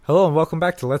Hello and welcome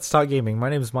back to Let's Talk Gaming. My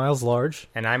name is Miles Large.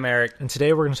 And I'm Eric. And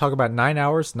today we're going to talk about 9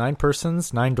 hours, 9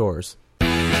 persons, 9 doors.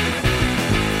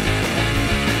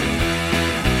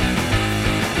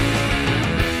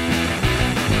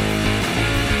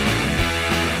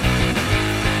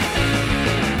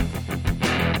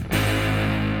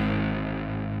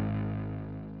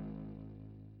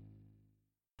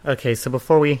 Okay, so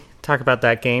before we talk about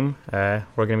that game, we're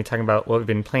going to be talking about what we've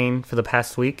been playing for the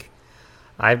past week.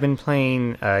 I've been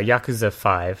playing Yakuza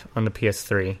 5 on the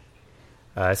PS3.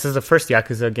 This is the first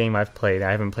Yakuza game I've played.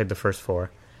 I haven't played the first 4.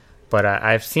 But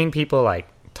I've seen people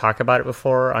talk about it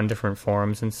before on different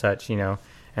forums and such, and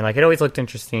it always looked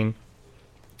interesting.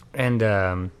 And,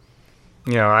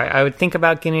 I would think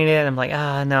about getting it, and I'm like,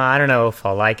 no, I don't know if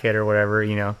I'll like it or whatever,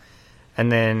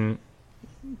 And then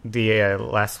the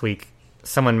last week,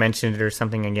 someone mentioned it or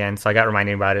something again, so I got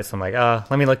reminded about it, so I'm like,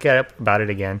 let me look up about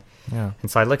it again. Yeah. And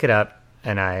so I look it up,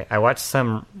 and I watched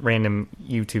some random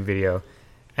YouTube video,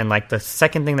 and the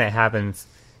second thing that happens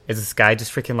is this guy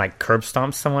just freaking curb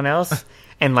stomps someone else,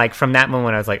 and from that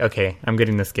moment I was like, okay, I'm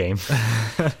getting this game.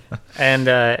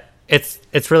 And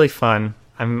it's really fun.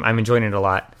 I'm enjoying it a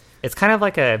lot. It's kind of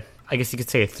like I guess you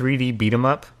could say a 3D beat 'em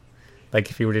up,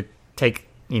 if you were to take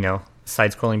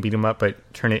side-scrolling beat 'em up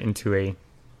but turn it into a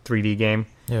 3D game.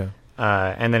 Yeah.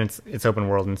 And then it's open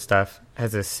world and stuff. It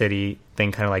has a city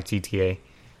thing, kind of like GTA.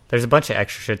 There's a bunch of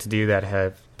extra shit to do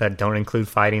that don't include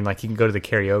fighting. You can go to the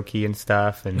karaoke and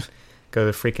stuff, and go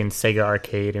to the freaking Sega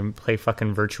arcade and play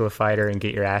fucking Virtua Fighter and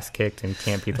get your ass kicked and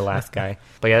can't be the last guy.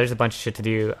 But yeah, there's a bunch of shit to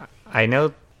do. I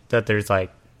know that there's I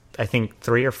think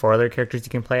 3 or 4 other characters you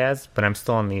can play as, but I'm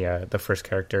still on the first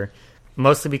character,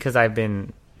 mostly because I've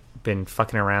been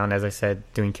fucking around, as I said,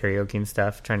 doing karaoke and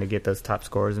stuff, trying to get those top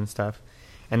scores and stuff.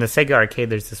 And the Sega arcade,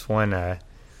 there's this one,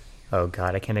 oh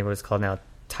god, I can't think what it's called now,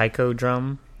 Taiko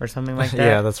Drum or something like that.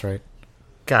 Yeah, that's right.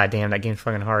 God damn, that game's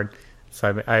fucking hard.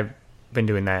 So I've been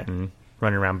doing that and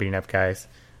running around beating up guys.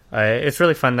 It's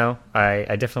really fun though. I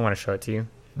definitely want to show it to you.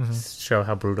 Mm-hmm. Show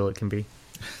how brutal it can be.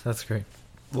 That's great.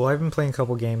 Well, I've been playing a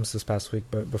couple games this past week,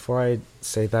 but before I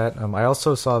say that, I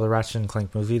also saw the Ratchet &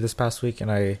 Clank movie this past week, and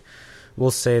I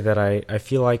will say that I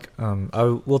feel like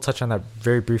I will touch on that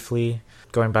very briefly,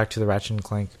 going back to the Ratchet &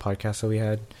 Clank podcast that we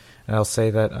had, and I'll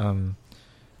say that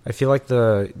I feel like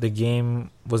the game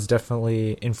was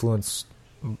definitely influenced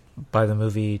by the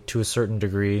movie to a certain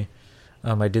degree.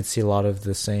 I did see a lot of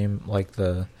the same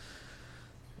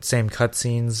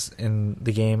cutscenes in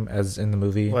the game as in the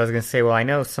movie. Well, I was going to say, I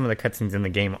know some of the cutscenes in the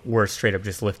game were straight up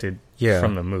just lifted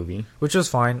from the movie. Which was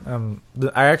fine.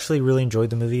 I actually really enjoyed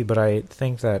the movie, but I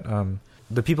think that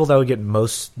the people that would get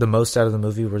the most out of the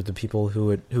movie were the people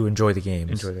who enjoy the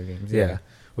games. Enjoy the games, yeah.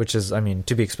 Which is,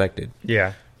 to be expected.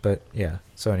 Yeah. But, yeah.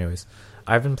 So anyways,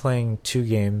 I've been playing 2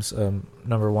 games.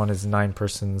 Number 1 is 9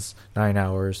 persons, 9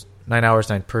 hours. 9 hours,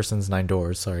 9 persons, 9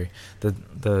 doors, sorry.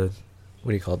 The what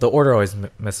do you call it? The order always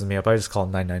messes me up. I just call it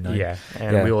 999. Yeah,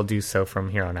 and we will do so from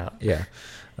here on out. Yeah.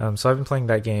 So I've been playing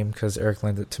that game because Eric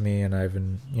lent it to me, and I've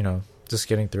been, just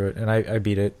getting through it. And I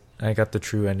beat it. I got the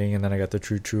true ending, and then I got the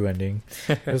true ending.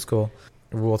 It was cool.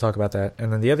 We'll talk about that.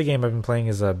 And then the other game I've been playing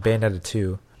is Bayonetta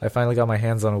 2. I finally got my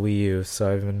hands on a Wii U,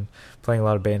 so I've been playing a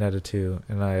lot of Bayonetta 2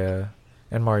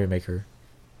 and Mario Maker.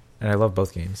 And I love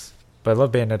both games. But I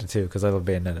love Bayonetta 2 because I love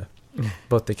Bayonetta.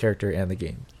 Both the character and the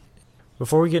game.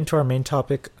 Before we get into our main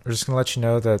topic, we're just going to let you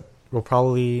know that we'll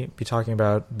probably be talking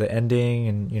about the ending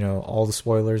and, all the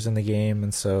spoilers in the game.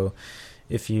 And so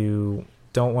if you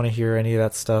don't want to hear any of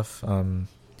that stuff, go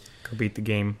beat the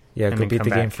game. Yeah, go beat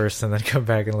the game first and then come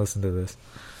back and listen to this.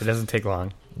 It doesn't take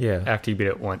long. Yeah. After you beat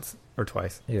it once or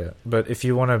twice. Yeah. But if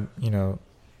you want to,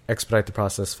 expedite the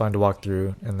process, find a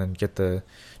walkthrough and then get the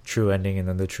true ending and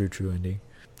then the true ending.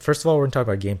 First of all, we're going to talk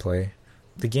about gameplay.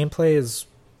 The gameplay is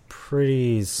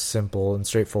pretty simple and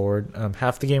straightforward.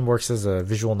 Half the game works as a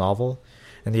visual novel,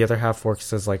 and the other half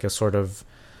works as a sort of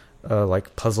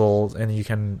puzzle, and you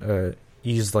can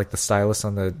use the stylus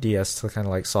on the DS to kind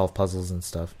of solve puzzles and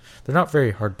stuff. They're not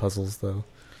very hard puzzles though.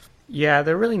 Yeah,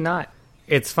 they're really not.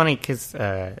 It's funny because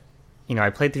I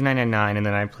played through 999, and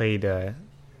then I played the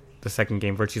second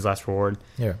game, Virtue's Last Reward.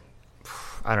 Yeah.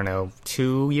 I don't know,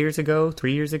 3 years ago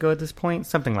at this point,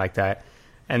 something like that.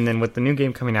 And then with the new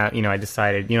game coming out, I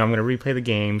decided, I'm going to replay the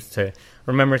games to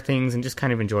remember things and just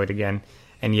kind of enjoy it again.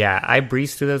 And yeah, I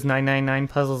breezed through those 999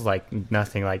 puzzles like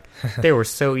nothing. They were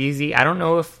so easy. I don't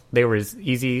know if they were as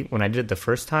easy when I did it the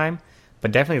first time,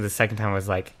 but definitely the second time I was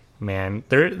like, man,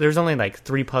 there's only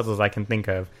 3 puzzles I can think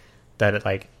of that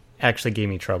it actually gave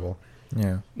me trouble.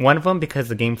 Yeah. One of them because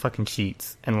the game fucking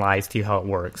cheats and lies to you how it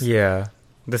works. Yeah.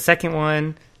 The second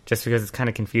one, just because it's kind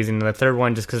of confusing. And the third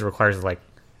one, just because it requires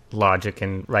logic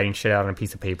and writing shit out on a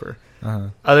piece of paper. Uh-huh.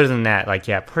 Other than that, like,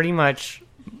 yeah, pretty much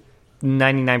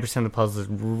 99% of the puzzles is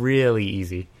really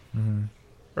easy. Mm-hmm.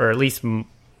 Or at least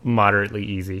moderately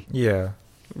easy. Yeah.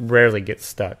 Rarely get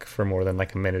stuck for more than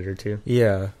like a minute or two.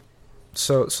 Yeah.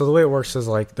 So the way it works is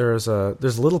like there's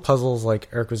little puzzles like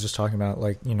Eric was just talking about,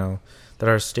 like, you know, that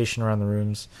are stationed around the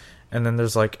rooms, and then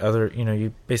there's like other, you know,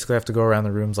 you basically have to go around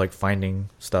the rooms like finding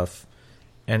stuff.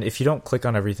 And if you don't click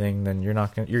on everything, then you're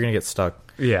gonna get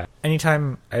stuck. Yeah.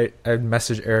 Anytime I'd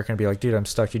message Eric and be like, dude, I'm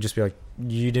stuck, you'd just be like,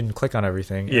 you didn't click on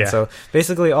everything. Yeah. And so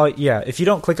basically, if you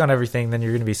don't click on everything, then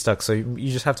you're gonna be stuck. So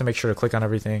you just have to make sure to click on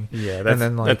everything. Yeah.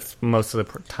 That's most of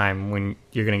the time when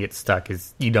you're gonna get stuck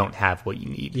is you don't have what you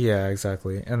need. Yeah,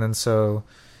 exactly. And then so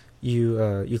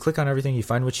you click on everything, you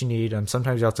find what you need.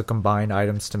 Sometimes you have to combine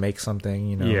items to make something.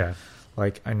 You know. Yeah.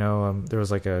 Like I know there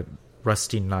was like a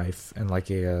rusty knife and like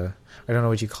a I don't know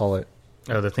what you call it.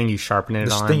 Oh, the thing you sharpen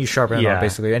it on? The thing you sharpen it on,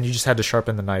 basically. And you just had to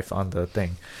sharpen the knife on the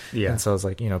thing. Yeah. And so it's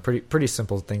like, you know, pretty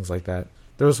simple things like that.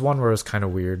 There was one where it was kind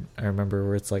of weird. I remember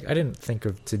where it's like, I didn't think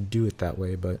of to do it that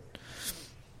way, but...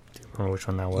 Do you remember which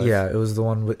one that was? Yeah, it was the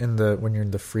one when you're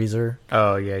in the freezer.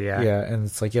 Oh, yeah. Yeah, and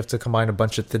it's like you have to combine a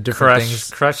bunch of the different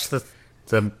things. Crush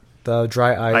the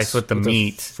dry ice with the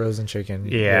meat. Frozen chicken.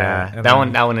 Yeah.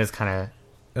 That one is kind of...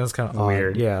 It was kind of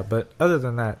weird. Yeah, but other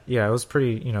than that, yeah, it was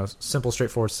pretty, you know, simple,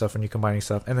 straightforward stuff when you're combining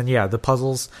stuff. And then, yeah, the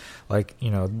puzzles, like,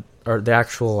 you know, or the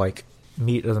actual, like,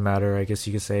 meat of the matter, I guess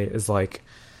you could say, is like,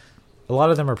 a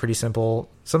lot of them are pretty simple.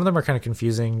 Some of them are kind of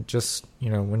confusing just, you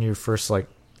know, when you're first, like,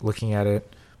 looking at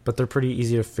it. But they're pretty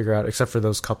easy to figure out, except for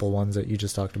those couple ones that you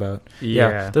just talked about.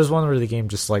 Yeah. There's one where the game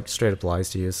just, like, straight up lies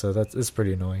to you, so it's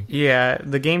pretty annoying. Yeah,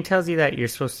 the game tells you that you're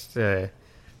supposed to...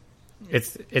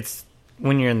 It's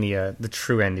when you're in the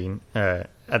true ending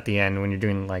at the end, when you're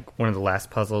doing like one of the last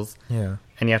puzzles, and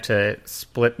you have to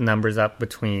split numbers up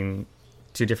between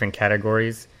two different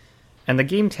categories, and the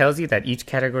game tells you that each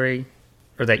category,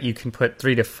 or that you can put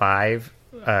 3 to 5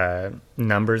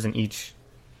 numbers in each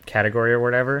category or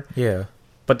whatever. Yeah.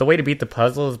 But the way to beat the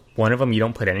puzzle is one of them you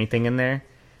don't put anything in there,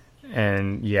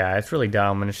 and yeah, it's really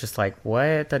dumb. And it's just like,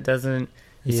 what? That doesn't.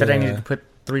 You said I needed to put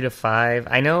 3 to 5.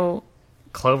 I know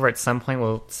Clover at some point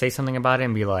will say something about it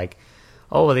and be like,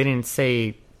 oh, well, they didn't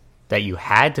say that you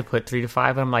had to put 3 to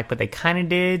 5. And I'm like, but they kind of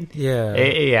did.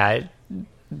 Yeah.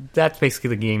 That's basically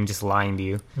the game just lying to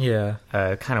you. Yeah.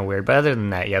 Kind of weird. But other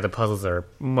than that, yeah, the puzzles are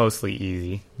mostly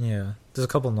easy. Yeah. There's a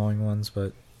couple annoying ones,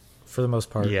 but for the most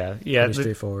part, pretty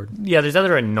straightforward. Yeah, there's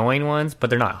other annoying ones, but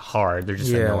they're not hard. They're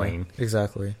just annoying.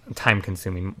 Exactly.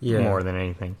 Time-consuming more than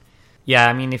anything. Yeah,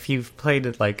 I mean, if you've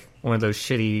played like one of those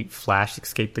shitty Flash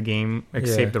escape the game,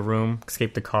 escape the room,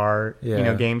 escape the car, you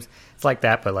know, games, it's like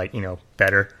that, but like, you know,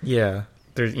 better. Yeah.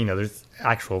 There's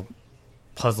actual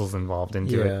puzzles involved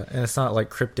into it. Yeah, and it's not like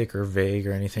cryptic or vague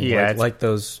or anything like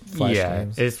those Flash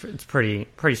games. It's pretty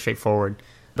straightforward.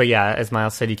 But yeah, as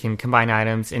Miles said, you can combine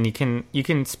items, and you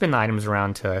can spin the items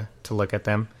around to look at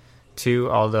them too.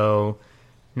 Although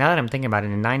now that I'm thinking about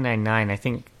it, in 999, I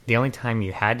think the only time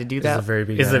you had to do that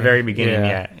is the very beginning.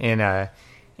 Yeah.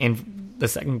 In the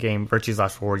second game, Virtue's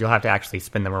Last Reward, you'll have to actually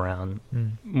spin them around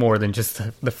more than just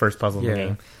the first puzzle in the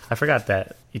game. I forgot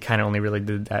that you kind of only really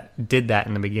did that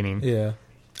in the beginning. Yeah.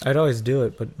 I'd always do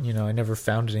it, but, you know, I never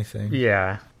found anything.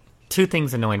 Yeah. 2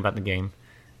 things annoying about the game.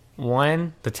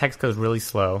 One, the text goes really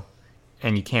slow,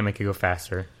 and you can't make it go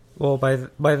faster. Well, by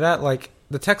that, like,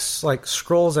 the text, like,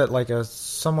 scrolls at, like, a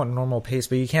somewhat normal pace,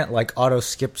 but you can't, like,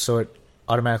 auto-skip so it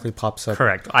automatically pops up.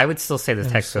 Correct. I would still say the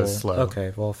text goes slow.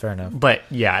 Okay, well, fair enough. But,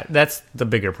 yeah, that's the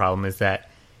bigger problem, is that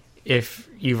if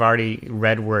you've already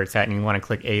read where it's at and you want to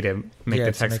click A to make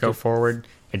the text go forward,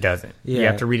 it doesn't. Yeah. You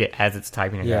have to read it as it's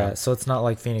typing it out. Yeah, so it's not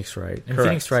like Phoenix Wright. In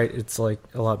Phoenix Wright, it's, like,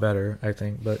 a lot better, I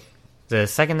think, but... The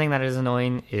second thing that is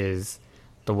annoying is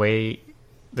the way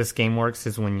this game works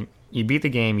is when you beat the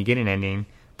game, you get an ending,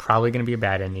 probably going to be a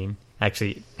bad ending.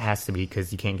 Actually, it has to be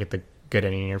because you can't get the good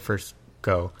ending in your first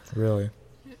go. Really?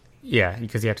 Yeah,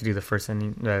 because you have to do the first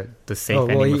ending, the safe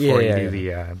ending before you do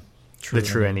the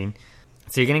true ending.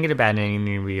 So you're going to get a bad ending and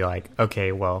you'll be like,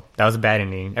 okay, well, that was a bad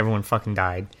ending. Everyone fucking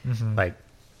died. Mm-hmm. Like,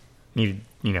 you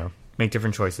know, make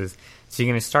different choices. So you're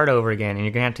going to start over again, and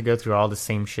you're going to have to go through all the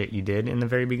same shit you did in the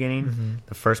very beginning. Mm-hmm.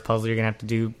 The first puzzle you're going to have to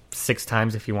do 6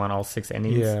 times if you want all 6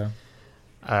 endings. Yeah.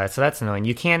 So that's annoying.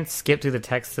 You can skip through the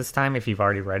text this time if you've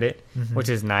already read it, which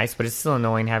is nice, but it's still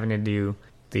annoying having to do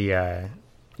the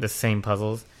same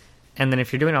puzzles. And then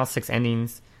if you're doing all 6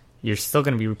 endings, you're still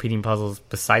going to be repeating puzzles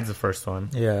besides the first one.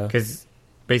 Yeah. Because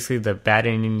basically the bad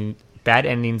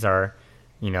endings are,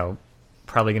 you know,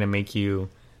 probably going to make you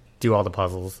do all the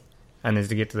puzzles. and there's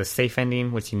to get to the safe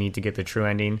ending, which you need to get the true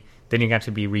ending. Then you got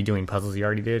to be redoing puzzles you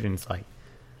already did, and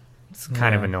it's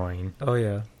kind of annoying. Oh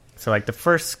yeah. So like the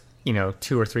first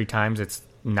 2 or 3 times, it's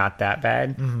not that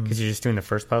bad because you're just doing the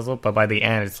first puzzle. But by the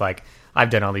end, it's like I've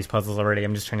done all these puzzles already.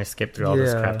 I'm just trying to skip through all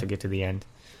this crap to get to the end.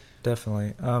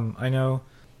 Definitely. I know.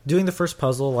 Doing the first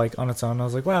puzzle like on its own, I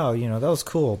was like, wow, that was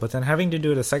cool. But then having to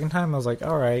do it a second time, I was like,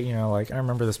 all right, like I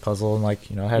remember this puzzle and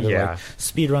I had to like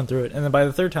speed run through it. And then by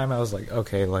the third time, I was like,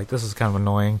 okay, like this is kind of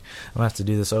annoying. I'm gonna have to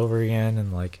do this over again.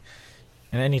 And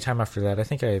any time after that, I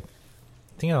think I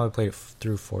only played it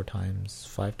through 4 times,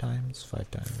 5 times.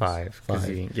 5. Because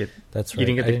you didn't get. That's right. You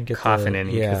didn't get the coffin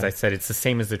ending because I said it's the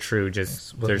same as the true,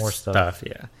 just with there's more stuff.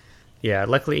 Yeah. Yeah,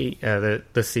 luckily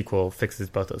the sequel fixes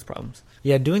both those problems.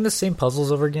 Yeah, doing the same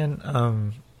puzzles over again,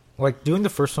 like doing the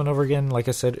first one over again, like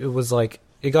I said, it was like,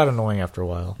 it got annoying after a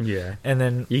while. Yeah. And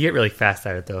then... You get really fast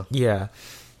at it, though. Yeah.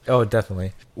 Oh,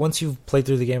 definitely. Once you've played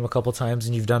through the game a couple times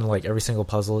and you've done like every single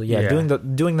puzzle,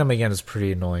 doing them again is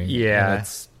pretty annoying. Yeah. And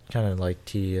it's kind of like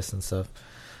tedious and stuff.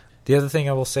 The other thing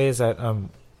I will say is that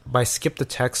by skip the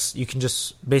text, you can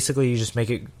just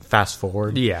make it fast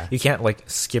forward. Yeah. You can't like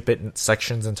skip it in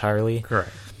sections entirely.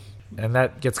 Correct. And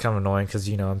that gets kind of annoying because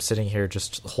I'm sitting here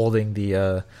just holding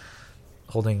the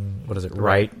what is it,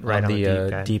 right on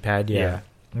the D-pad. Yeah.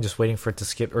 I'm just waiting for it to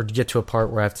skip or to get to a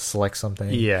part where I have to select something.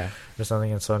 Yeah. Or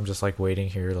something, and so I'm just like waiting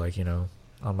here, like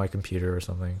on my computer or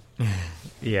something.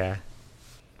 Yeah.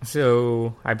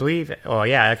 So I believe,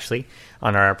 actually,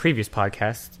 on our previous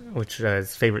podcast, which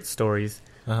was favorite stories,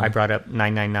 I brought up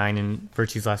 999 and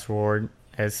Virtue's Last Reward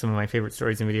as some of my favorite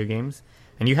stories in video games.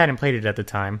 And you hadn't played it at the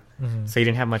time, so you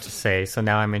didn't have much to say. So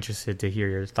now I'm interested to hear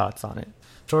your thoughts on it.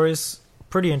 Story's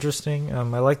pretty interesting. I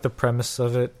like the premise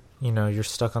of it. You're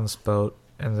stuck on this boat,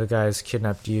 and the guys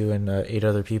kidnapped you and 8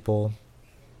 other people,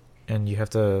 and you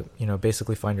have to,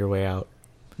 basically find your way out.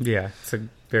 Yeah, it's a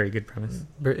very good premise.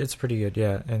 It's pretty good,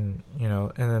 yeah. And,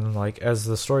 and then, like, as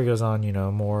the story goes on,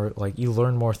 more, like, you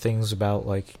learn more things about,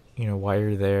 like, why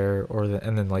you're there,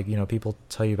 and then, like, people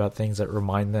tell you about things that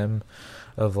remind them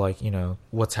of, like,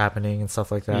 what's happening and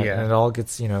stuff like that. Yeah. And it all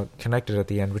gets, connected at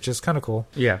the end, which is kind of cool.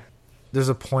 Yeah. There's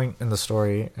a point in the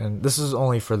story, and this is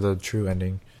only for the true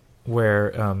ending,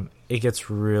 where it gets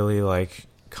really, like,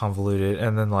 convoluted,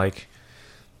 and then, like,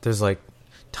 there's, like,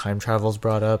 time travel's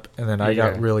brought up, and then I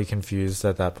got really confused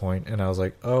at that point, and I was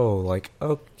like, oh, like,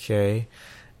 okay.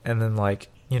 And then, like,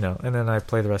 and then I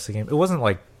play the rest of the game. It wasn't,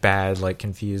 like, bad, like,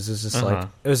 confused. It was just, like,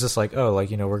 it was just, like, oh,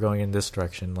 like, we're going in this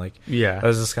direction. Like, I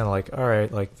was just kind of like, all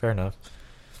right, like, fair enough.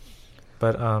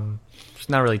 But, it's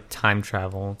not really time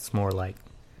travel. It's more like,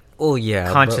 well,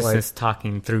 yeah, consciousness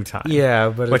talking through time. Yeah,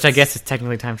 but which I guess is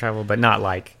technically time travel, but not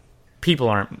like people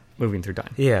aren't moving through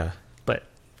time. Yeah. But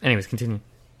anyways, continue.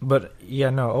 But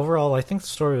yeah, no, overall I think the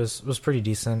story was pretty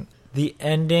decent. The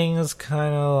ending is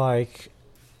kind of like,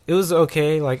 it was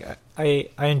okay. Like I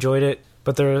enjoyed it,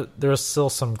 but there are still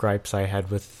some gripes I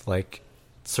had with like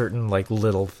certain like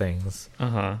little things.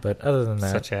 But other than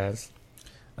that, such as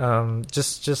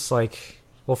just like,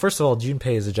 well, first of all,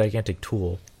 Junpei is a gigantic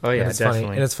tool. Oh yeah, and it's definitely.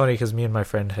 Funny, and it's funny because me and my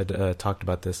friend had talked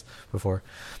about this before.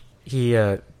 He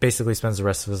basically spends the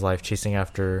rest of his life chasing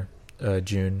after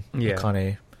June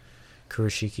Akane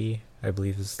Kurashiki, I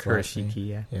believe is the last name.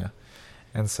 Kurashiki, yeah.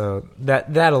 And so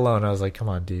that alone, I was like, come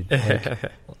on, dude.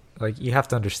 Like you have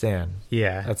to understand.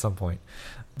 Yeah. At some point.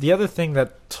 The other thing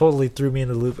that totally threw me in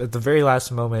the loop at the very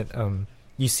last moment,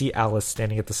 you see Alice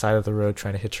standing at the side of the road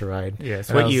trying to hitch a ride. Yes,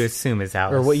 you assume is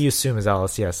Alice. Or what you assume is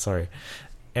Alice, yes, sorry.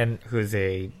 And who's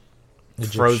a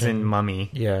frozen mummy.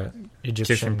 Yeah.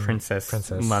 Egyptian princess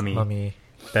mummy.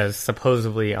 That is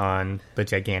supposedly on the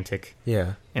Gigantic.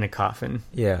 Yeah. In a coffin.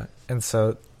 Yeah. And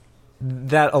so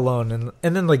that alone,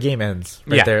 and then the game ends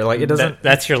right there. Like it doesn't.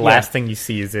 That's your last thing you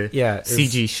see is a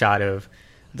CG shot of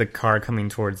the car coming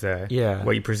towards what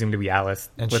you presume to be Alice,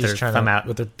 and with she's her trying thumb to, out,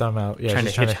 with her thumb out. Yeah, trying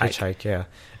she's to trying to hitchhike. Yeah,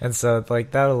 and so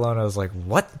like that alone, I was like,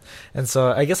 what? And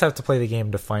so I guess I have to play the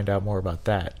game to find out more about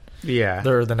that. Yeah,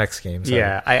 or the next game. Sorry.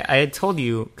 Yeah, I had told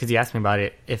you because you asked me about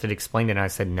it if it explained it, and I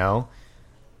said no.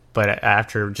 But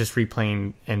after just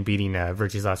replaying and beating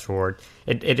Virtue's Last Reward,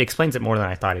 it explains it more than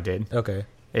I thought it did. Okay.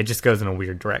 It just goes in a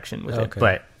weird direction with it,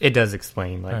 but it does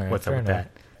explain like what's up with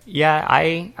that. Yeah,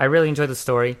 I really enjoyed the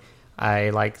story.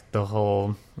 I like the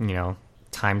whole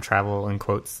time travel in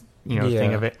quotes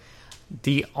thing of it.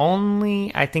 The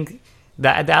only I think the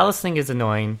Alice thing is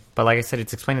annoying, but like I said,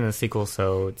 it's explained in the sequel,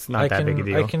 so it's not that big a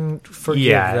deal. I can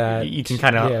forgive that. You can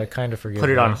kind of forgive. Put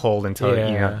it on hold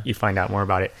until you find out more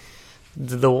about it.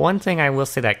 The one thing I will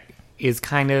say that is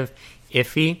kind of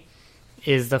iffy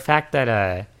is the fact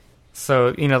that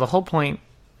the whole point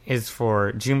is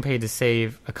for Junpei to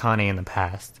save Akane in the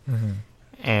past Mm-hmm.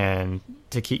 and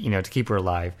to keep her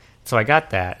alive. So I got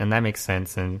that, and that makes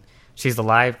sense. And she's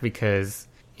alive because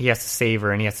he has to save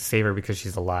her, and he has to save her because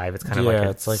she's alive. It's kind of like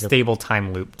a stable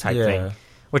time loop type thing,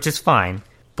 which is fine.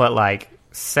 But like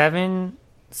Seven,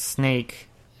 Snake,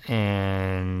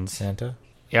 and Santa.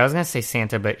 Yeah, I was gonna say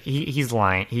Santa, but he's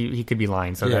lying. He could be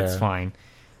lying, so Yeah. that's fine.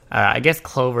 I guess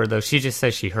Clover, though, she just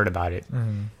says she heard about it.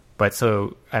 Mm-hmm. But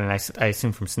so, and I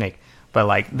assume from Snake. But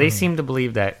like they seem to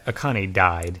believe that Akane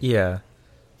died. Yeah.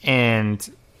 And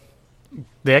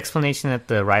the explanation that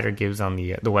the writer gives on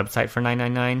the website for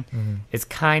 999 is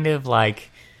kind of like,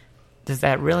 does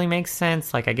that really make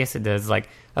sense? Like, I guess it does. Like,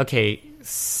 okay,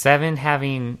 Seven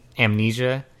having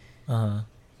amnesia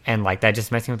and like that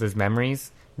just messing with his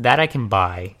memories, that I can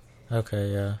buy. Okay,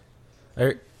 yeah.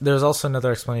 There's also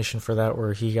another explanation for that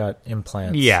where he got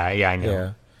implants. Yeah, I know.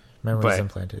 Yeah, memories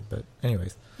implanted. But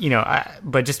anyways,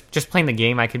 but just playing the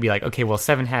game, I could be like, okay, well,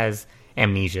 Seven has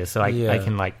amnesia, so I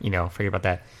can like forget about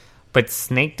that. But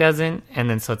Snake doesn't, and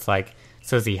then so it's like,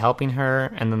 so is he helping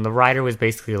her? And then the writer was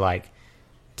basically like,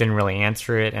 didn't really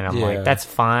answer it, and I'm like, that's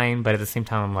fine, but at the same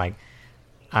time, I'm like,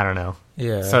 I don't know.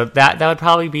 Yeah. So that would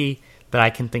probably be that I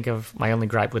can think of. My only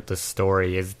gripe with the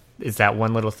story is that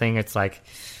one little thing. It's like,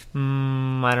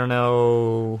 I don't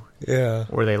know. Yeah.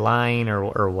 Were they lying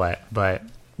or what? But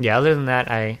yeah, other than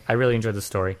that, I really enjoyed the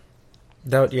story.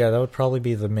 That would probably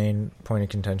be the main point of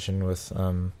contention with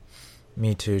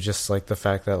me too. Just like the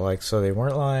fact that like, so they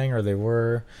weren't lying or they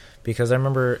were, because I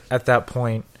remember at that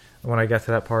point when I got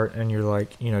to that part and you're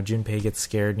like, Junpei gets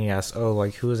scared and he asks, oh,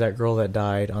 like, who was that girl that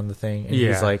died on the thing? And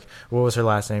he's like, what was her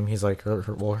last name? He's like,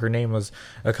 her name was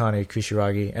Akane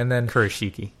Kushiragi. And then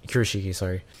Kurashiki,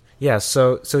 sorry. Yeah,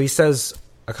 so he says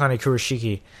Akane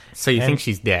Kurashiki. So you think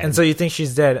she's dead. And so you think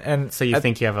she's dead. And so you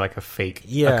think you have like a fake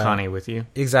Akane with you?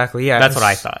 Exactly, yeah. That's what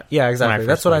I thought. Yeah, exactly.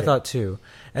 That's what I thought too.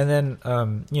 And then,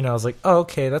 I was like, oh,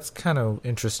 okay, that's kind of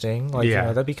interesting. Like,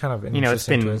 that'd be kind of an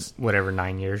interesting twist. It's been, whatever,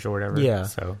 9 years or whatever. Yeah.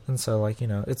 So. And so, like,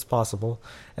 it's possible.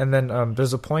 And then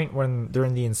there's a point when they're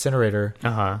in the incinerator,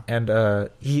 and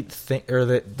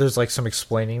there's, like, some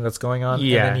explaining that's going on.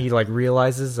 Yeah. And then he, like,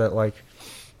 realizes that, like,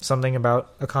 something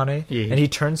about Akane, and he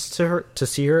turns to her to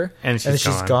see her, and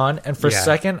she's gone. And for a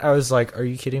second, I was like, "Are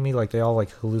you kidding me? Like they all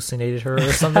like hallucinated her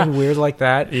or something weird like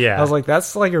that?" Yeah, I was like,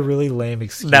 "That's like a really lame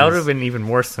excuse." That would have been even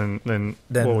worse than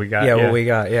what we got. Yeah, what we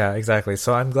got. Yeah, exactly.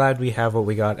 So I'm glad we have what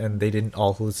we got, and they didn't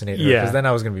all hallucinate her. Because then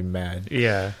I was gonna be mad.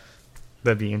 Yeah,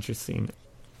 that'd be interesting.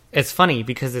 It's funny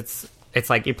because it's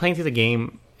like you're playing through the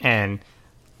game, and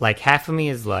like half of me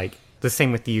is like. The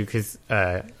same with you, because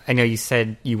I know you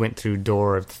said you went through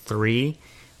door 3,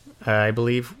 I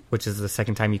believe, which is the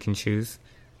second time you can choose,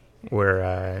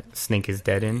 where Snake is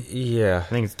dead in. Yeah. I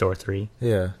think it's door 3.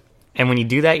 Yeah. And when you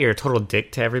do that, you're a total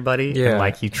dick to everybody. Yeah. And,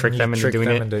 like, you trick them into doing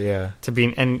it. To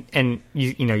be, and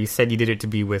you said you did it to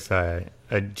be with a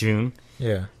June.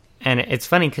 Yeah. And it's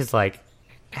funny, because, like,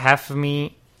 half of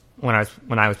me, when I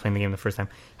was playing the game the first time,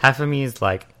 half of me is,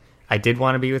 like, I did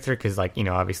want to be with her, because, like,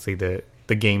 obviously the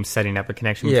game setting up a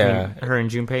connection between her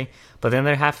and Junpei. But the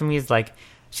other half of me is like,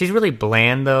 she's really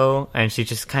bland though, and she's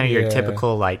just kind of your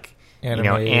typical like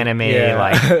anime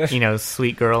like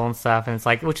sweet girl and stuff, and it's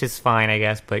like, which is fine I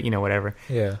guess, but whatever.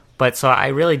 Yeah. But so I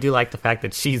really do like the fact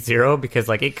that she's Zero, because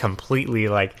like it completely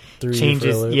like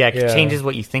changes changes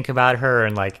what you think about her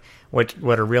and like what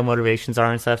her real motivations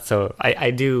are and stuff. So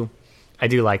I do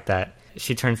like that.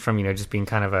 She turns from just being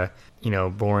kind of a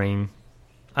boring,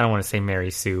 I don't want to say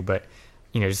Mary Sue, but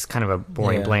just kind of a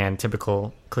boring, bland,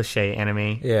 typical cliche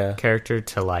anime character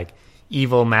to like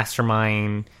evil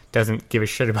mastermind, doesn't give a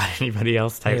shit about anybody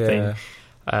else type thing.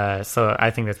 So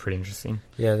I think that's pretty interesting.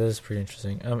 Yeah, that is pretty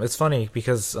interesting. It's funny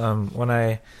because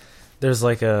there's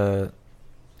like I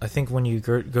think when you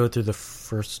go through the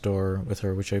first door with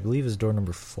her, which I believe is door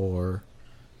number 4.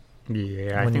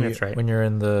 Yeah, I think that's right. When you're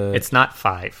in the... It's not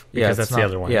 5, because that's the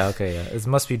other one. Yeah, okay, yeah. It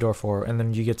must be door 4. And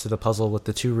then you get to the puzzle with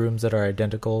the 2 rooms that are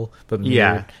identical, but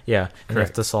mirrored. Yeah. And you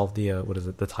have to solve the,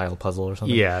 the tile puzzle or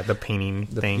something. Yeah, the painting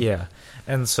thing. Yeah.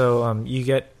 And so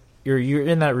you're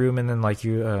in that room, and then like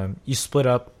you split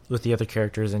up with the other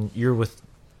characters, and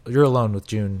you're alone with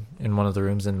June in one of the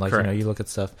rooms, and like you look at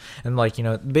stuff, and like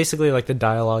basically like the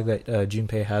dialogue that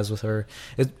Junpei has with her,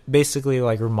 it basically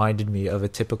like reminded me of a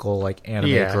typical like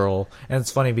anime girl. And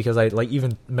it's funny because I like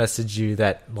even messaged you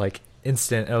that like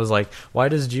instant. I was like, why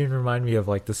does June remind me of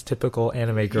like this typical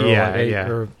anime girl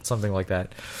or something like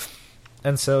that?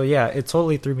 And so it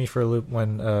totally threw me for a loop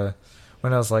when I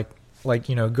was like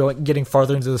getting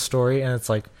farther into the story, and it's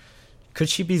like, could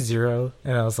she be Zero?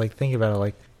 And I was like thinking about it,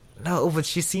 like, No, but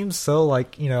she seems so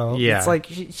like, Yeah. it's like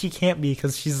she can't be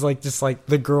because she's like just like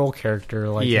the girl character,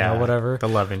 like, whatever. The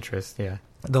love interest, yeah.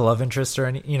 The love interest or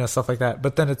any, stuff like that.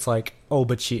 But then it's like, oh,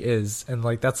 but she is. And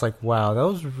like, that's like, wow, that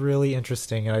was really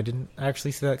interesting. And I didn't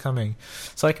actually see that coming.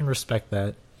 So I can respect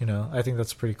that. I think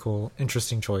that's a pretty cool,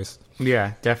 interesting choice.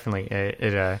 Yeah, definitely.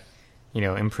 It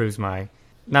improves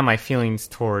not my feelings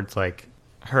towards like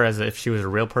her as if she was a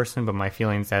real person, but my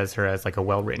feelings as her as like a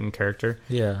well-written character.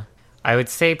 Yeah. I would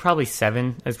say probably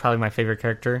 7 is probably my favorite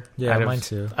character. Yeah, mine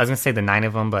too. I was going to say the 9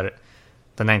 of them, but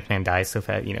the 9th man dies so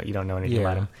fast, you don't know anything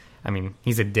about him. I mean,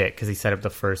 he's a dick because he set up the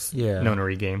first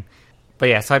Nonary game. But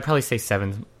yeah, so I'd probably say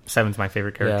 7's my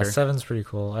favorite character. Yeah, 7's pretty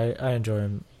cool. I enjoy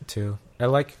him too. I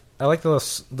like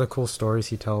the cool stories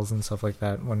he tells and stuff like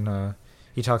that when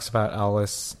he talks about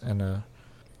Alice and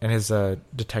his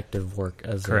detective work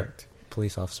as Correct. A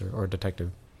police officer or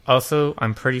detective. Also,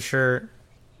 I'm pretty sure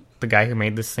the guy who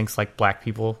made this thinks like black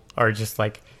people are just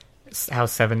like how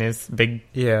 7 is big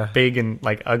and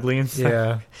like ugly and stuff.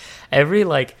 Yeah. Every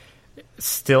like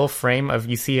still frame of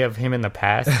him in the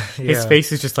past, his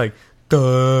face is just like,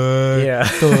 duh, yeah.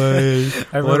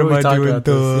 Duh, what am I doing?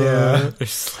 Duh. Yeah.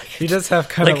 He does have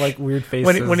kind of like weird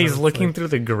faces when he's looking through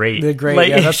the grate. The grate,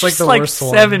 yeah, that's like the worst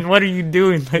 7, one. what are you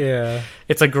doing? Like, yeah,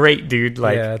 it's a grate, dude.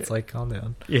 Like, yeah, it's like calm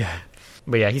down. Yeah,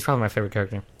 but yeah, he's probably my favorite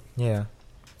character. Yeah.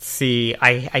 See,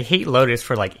 I hate Lotus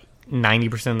for like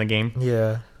 90% of the game.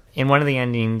 Yeah. In one of the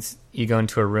endings, you go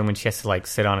into a room and she has to like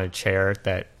sit on a chair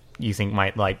that you think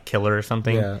might like kill her or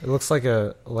something. Yeah, it looks like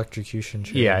a electrocution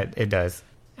chair. Yeah, it does.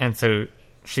 And so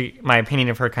my opinion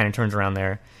of her kind of turns around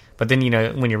there. But then,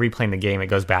 when you're replaying the game, it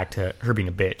goes back to her being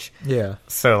a bitch. Yeah.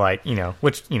 So like,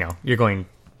 which, you're playing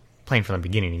from the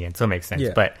beginning again, so it makes sense.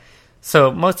 Yeah. But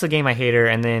so most of the game I hate her,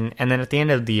 and then at the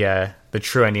end of the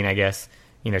true ending, I guess,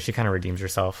 she kind of redeems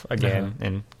herself again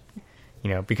and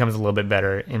becomes a little bit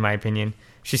better in my opinion.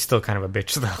 She's still kind of a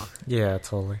bitch though. Yeah,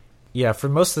 totally. Yeah, for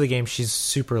most of the game she's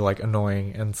super like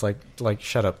annoying and it's like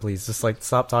shut up please, just like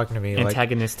stop talking to me.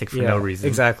 Antagonistic for no reason.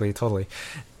 Exactly, totally.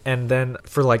 And then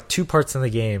for like 2 parts in the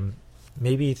game,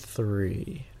 maybe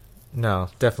 3. No,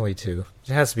 definitely 2.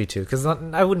 It has to be 2 because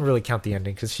I wouldn't really count the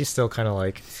ending because she's still kind of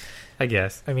like, I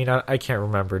guess. I mean, I can't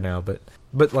remember now, but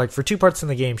like for 2 parts in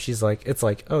the game, she's like, it's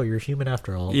like, oh, you're human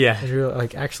after all. Yeah. And you're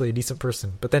like actually a decent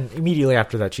person. But then immediately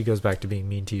after that, she goes back to being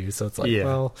mean to you. So it's like,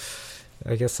 well,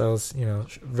 I guess that was,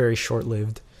 very short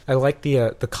lived. I like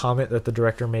the comment that the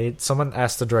director made. Someone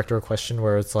asked the director a question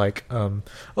where it's like,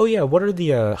 oh yeah, what are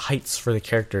the heights for the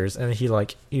characters? And he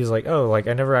was like, oh, like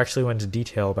I never actually went into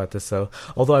detail about this though.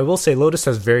 Although I will say Lotus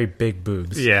has very big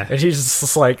boobs. Yeah. And he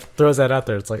just like throws that out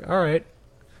there. It's like, all right,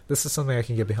 this is something I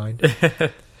can get behind.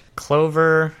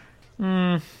 Clover,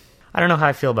 I don't know how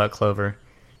I feel about Clover.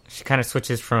 She kind of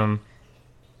switches from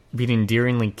being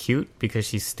endearingly cute because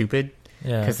she's stupid.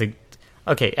 Yeah.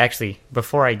 Okay, actually,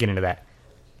 before I get into that,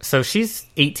 so she's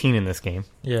 18 in this game.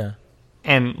 Yeah.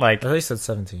 And like, I thought you said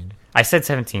 17. I said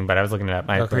 17, but I was looking it up.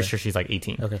 I'm Okay. pretty sure she's like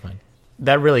 18. Okay, fine.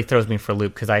 That really throws me for a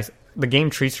loop because the game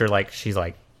treats her like she's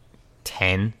like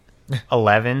 10,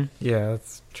 11, Yeah,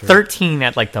 that's true. 13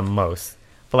 at like the most.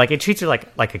 But like it treats her like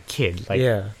a kid. Like,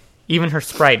 yeah. even her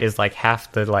sprite is like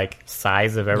half the like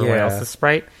size of everyone Yeah. else's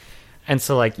sprite. And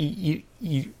so like you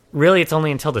really, it's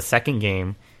only until the second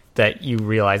game that you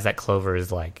realize that Clover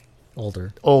is like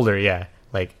Older. yeah.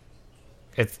 Like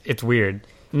it's weird.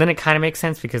 And then it kind of makes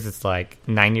sense because it's like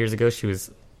 9 years ago she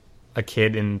was a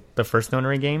kid in the first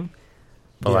Nonary game.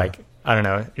 But Yeah. like, I don't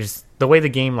know, just the way the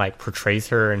game like portrays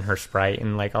her and her sprite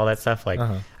and like all that stuff, like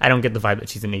I don't get the vibe that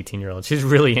she's an 18-year-old. She's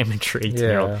really immature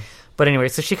 18-year-old. Yeah. But anyway,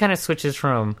 so she kind of switches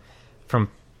from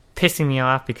pissing me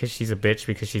off because she's a bitch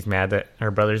because she's mad that her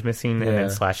brother's missing and Yeah.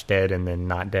 then / dead and then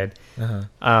not dead. Uh-huh.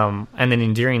 And then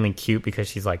endearingly cute because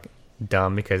she's like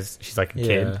dumb because she's like a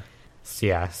kid.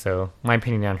 So my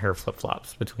opinion on her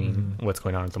flip-flops between what's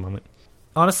going on at the moment.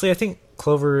 Honestly, I think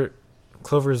Clover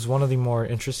is one of the more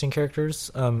interesting characters,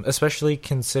 especially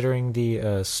considering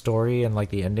the story and like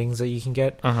the endings that you can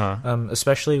get.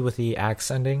 Especially with the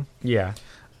axe ending. Yeah.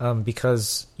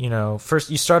 Because first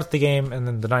you start the game and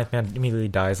then the 9th man immediately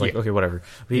dies. Like, okay, whatever.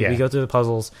 We go through the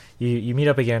puzzles. You meet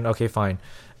up again. Okay, fine.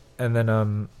 And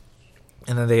then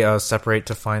they separate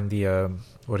to find the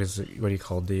what do you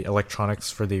call it? The electronics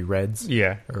for the Reds.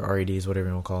 Yeah. Or REDs, whatever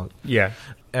you want to call it. Yeah.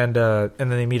 And then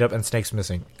they meet up and Snake's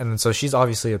missing. And then so she's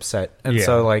obviously upset. And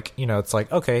so like, it's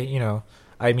like, okay,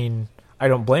 I mean, I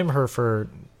don't blame her for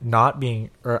not being,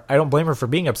 or I don't blame her for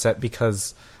being upset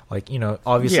because Like, you know,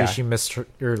 obviously Yeah. she missed her,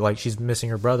 or like she's missing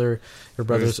her brother. Her Who's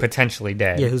brother's potentially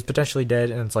dead. yeah, who's potentially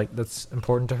dead, and it's like that's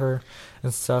important to her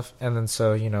and stuff. And then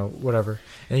so, you know, whatever.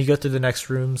 And you go through the next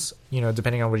rooms, you know,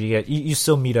 depending on what you get, you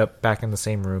still meet up back in the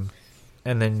same room,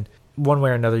 and then one way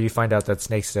or another you find out that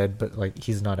Snake's dead, but like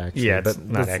he's not actually. Yeah, it's but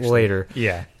not that's actually. later.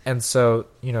 Yeah. And so,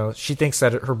 you know, she thinks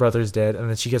that her brother's dead, and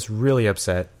then she gets really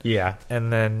upset. Yeah.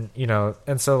 And then, you know,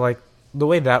 and so like the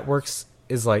way that works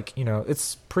is like, you know,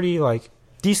 it's pretty like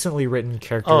decently written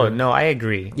character. Oh no, I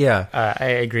agree. Yeah. I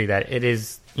agree that it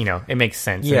is. You know, it makes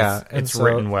sense. Yeah, It's, and it's so-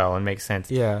 written well and makes sense.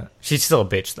 Yeah. She's still a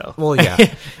bitch though. Well, yeah.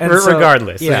 And so-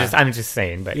 Regardless, yeah. I'm just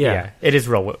saying. But Yeah. yeah, it is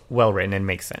well written and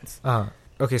makes sense.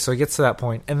 Okay, so it gets to that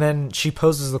point, and then she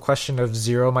poses the question of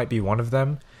Zero might be one of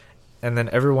them, and then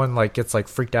everyone like gets like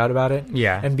freaked out about it.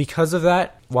 Yeah. And because of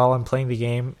that, while I'm playing the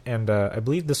game, and I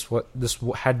believe this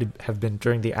had to have been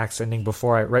during the act's ending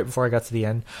right before I got to the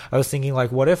end, I was thinking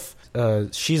like, what if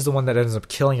she's the one that ends up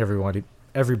killing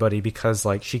everybody because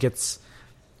like she gets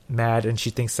mad and she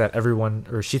thinks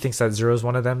that Zero's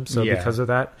one of them, so Yeah. because of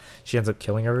that, she ends up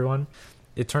killing everyone.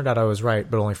 It turned out I was right,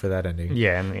 but only for that ending.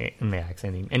 Yeah, in the axe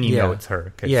ending, and you Yeah. know it's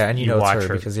her. 'Cause Yeah, and you know watch it's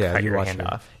her because cut you your watch hand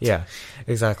her. off. Yeah,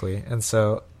 exactly. And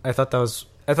so I thought that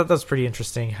was pretty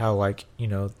interesting how like, you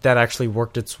know, that actually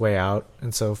worked its way out.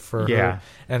 And so for Yeah. her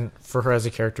and for her as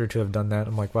a character to have done that,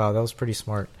 I'm like, wow, that was pretty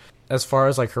smart. As far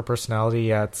as like her personality,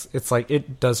 yeah, it's like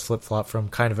it does flip flop from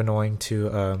kind of annoying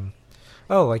to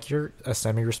oh, like you're a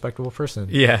semi respectable person.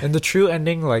 Yeah. And the true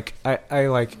ending, like I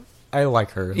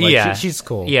like her. Like, Yeah. she's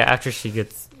cool. Yeah, after she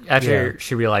Yeah.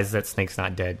 she realizes that Snake's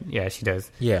not dead. Yeah, she does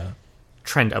Yeah.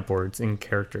 trend upwards in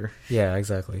character. Yeah,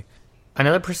 exactly.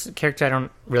 Another character I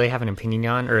don't really have an opinion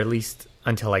on, or at least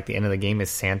until like the end of the game, is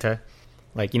Santa.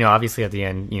 Like, you know, obviously at the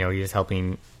end, you know, he's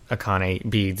helping Akane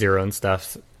be Zero and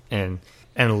stuff, and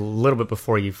a little bit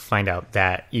before you find out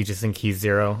that, you just think he's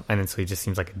Zero, and then so he just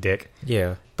seems like a dick.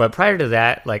 Yeah. But prior to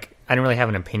that, like, I didn't really have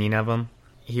an opinion of him.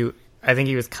 I think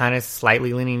he was kind of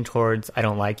slightly leaning towards I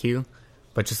don't like you,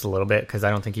 but just a little bit, because I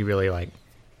don't think he really, like,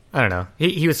 I don't know.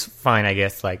 He was fine, I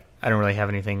guess. Like, I don't really have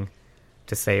anything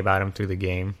to say about him through the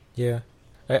game. Yeah.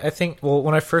 I think, well,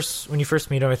 when you first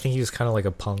meet him, I think he was kind of like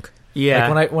a punk. Yeah.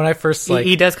 Like when I first like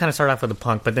he does kind of start off with a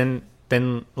punk, but then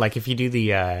like if you do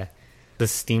the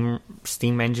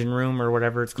steam engine room or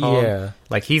whatever it's called, Yeah.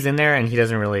 like he's in there and he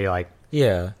doesn't really like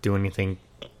yeah. do anything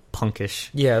punkish.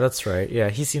 Yeah, that's right. Yeah,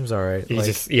 he seems all right.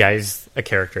 He's Like, he's a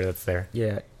character that's there.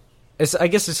 yeah. I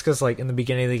guess it's because like in the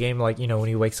beginning of the game, like, you know, when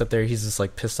he wakes up there, he's just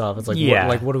like pissed off. It's like,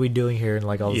 Yeah. what are we doing here, and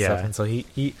like all this Yeah. stuff. And so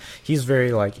he's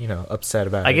very like, you know, upset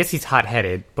about it. I guess he's hot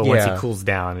headed, but once Yeah. he cools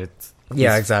down,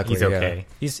 Yeah, exactly. He's okay.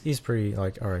 Yeah. He's pretty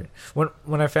like all right.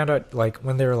 When I found out like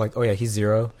when they were like, oh yeah, he's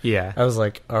Zero. Yeah. I was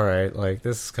like, all right, like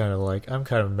this is kind of like I'm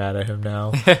kind of mad at him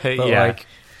now. But Yeah. like,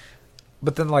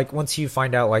 but then like once you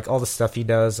find out like all the stuff he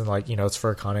does and like, you know, it's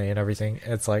for Akane and everything,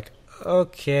 it's like,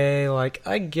 okay, like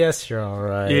I guess you're all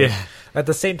right. Yeah. At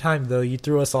the same time though, you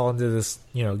threw us all into this,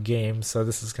 you know, game, so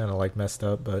this is kind of like messed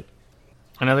up. But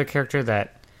Another character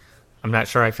that I'm not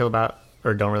sure I feel about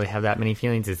or don't really have that many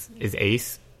feelings is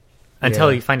Ace.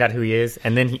 Until Yeah. you find out who he is,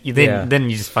 and then Yeah. then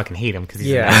you just fucking hate him because he's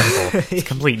Yeah. an asshole. He's a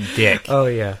complete dick. oh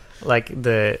yeah, Like in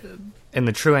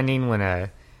the true ending when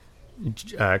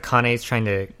Kane's trying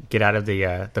to get out of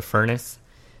the furnace,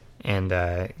 and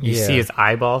you Yeah. see his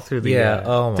eyeball through the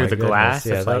oh my through the goodness. glass.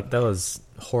 Yeah, It's like that was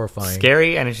horrifying.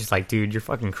 scary, and it's just like, dude, you're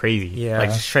fucking crazy. Yeah. Like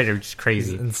just straight up just It's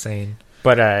crazy. insane.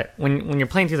 But when you're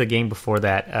playing through the game before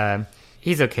that,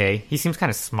 he's okay. He seems kind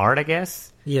of smart, I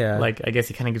guess. Yeah, Like I guess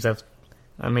he kind of gives up.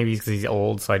 Maybe because he's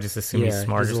old, so I just assume he's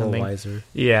smart he's or a little something. wiser.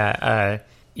 Yeah,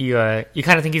 you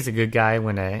kind of think he's a good guy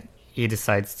when he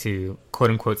decides to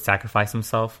quote unquote sacrifice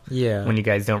himself. Yeah, When you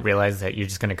guys don't realize that you're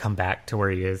just going to come back to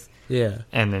where he is, yeah.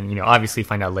 and then obviously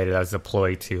find out later that was a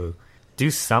ploy to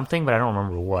do something, but I don't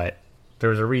remember what.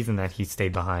 There was a reason that he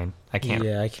stayed behind. I can't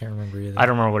remember either.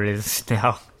 remember what it is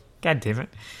now. God damn it!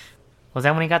 Was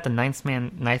that when he got the ninth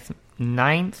man's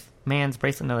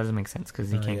bracelet? No, that doesn't make sense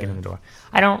because he can't get yeah. in the door.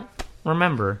 I don't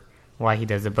remember why he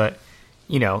does it, but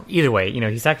either way,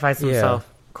 he sacrificed himself,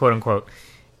 quote unquote,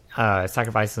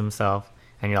 sacrificed himself,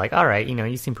 and you're like, all right,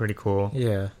 you seem pretty cool.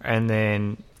 Yeah, And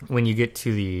then when you get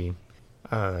to the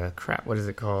what is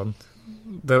it called?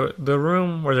 The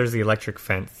room where there's the electric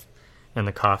fence and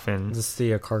the coffin, this is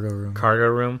the cargo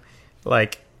room.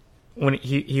 like when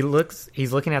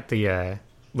he's looking at the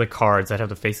cards that have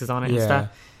the faces on it and Yeah. stuff,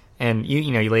 and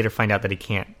you later find out that he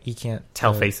can't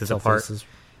tell faces apart.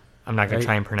 I'm not gonna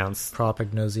try and pronounce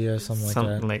Propagnosia,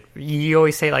 something like that. You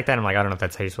always say it like that. I'm like, I don't know if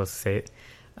that's how you're supposed to say it.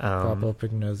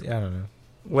 Propagnosia. I don't know.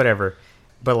 Whatever,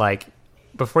 but like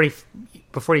before you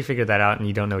figure that out and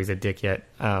you don't know he's a dick yet,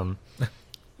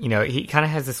 you know, he kind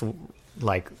of has this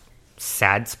like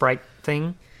sad sprite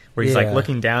thing where he's like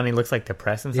looking down and he looks like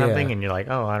depressed and something, and you're like,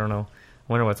 oh, I don't know,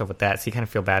 I wonder what's up with that. So you kind of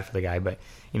feel bad for the guy, but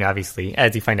you know, obviously,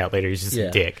 as you find out later, he's just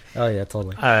a dick. Oh yeah,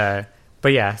 totally.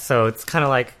 But yeah, so it's kind of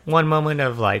like one moment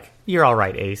of like, you're all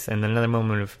right, Ace, and then another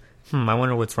moment of, I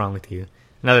wonder what's wrong with you.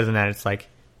 And other than that, it's like,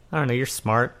 I don't know, you're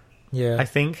smart. Yeah, I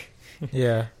think.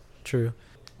 Yeah, true.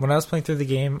 When I was playing through the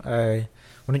game,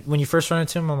 when you first run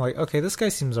into him, I'm like, okay, this guy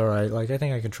seems alright. Like, I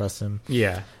think I can trust him.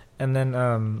 Yeah. And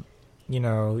then, you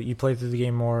know, you play through the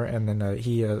game more, and then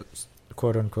he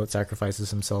quote unquote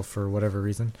sacrifices himself for whatever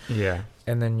reason. Yeah.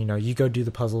 And then, you know, you go do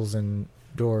the puzzles in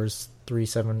doors 3,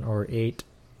 7, or 8,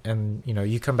 and you know,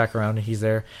 you come back around and he's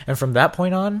there. And from that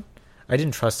point on, I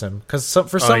didn't trust him because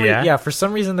for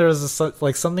some reason there was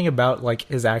like something about like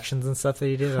his actions and stuff that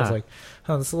he did. I was like,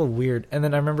 oh, that's a little weird. And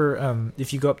then I remember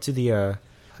if you go up to the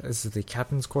is it the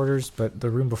captain's quarters, but the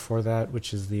room before that,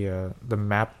 which is the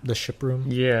ship room,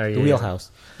 the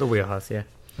wheelhouse, yeah.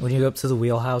 When you go up to the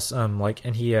wheelhouse, like,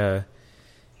 and he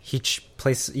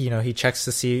checks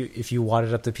to see if you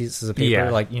wadded up the pieces of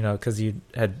paper, like, you know, because you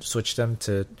had switched them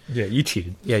to. Yeah, you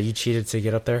cheated. Yeah, you cheated to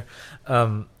get up there.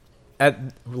 At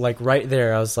like right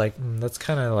there, I was like, that's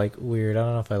kind of like weird. I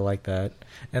don't know if I like that.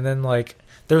 And then like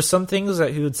there were some things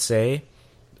that he would say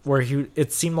where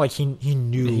it seemed like he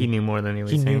knew more than he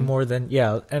was saying. He knew more than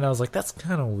and I was like, that's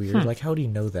kind of weird. Like, how do you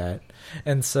know that?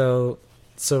 And so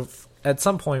at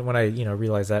some point when I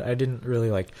realized that, I didn't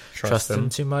really like trust him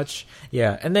too much.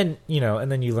 Yeah, and then you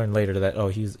learn later that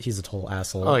he's a total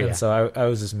asshole. Oh, and so I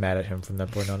was just mad at him from that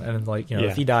point on. And like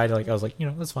if he died, like I was like,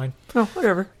 that's fine. Oh,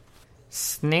 whatever.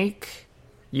 Snake,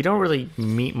 you don't really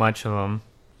meet much of him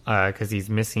because he's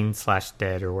missing /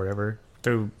 dead or whatever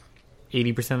through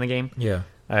 80% of the game. Yeah.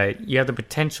 You have the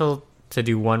potential to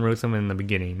do one room with him in the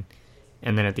beginning,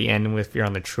 and then at the end, if you're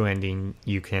on the true ending,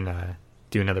 you can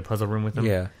do another puzzle room with him.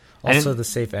 Yeah. Also the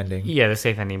safe ending. Yeah, the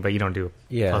safe ending, but you don't do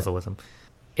a puzzle with him.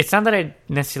 It's not that I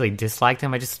necessarily disliked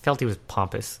him, I just felt he was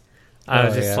pompous. I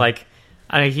was just like,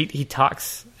 he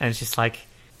talks, and it's just like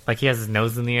he has his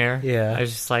nose in the air. Yeah. I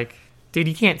was just like, dude,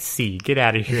 you can't see. Get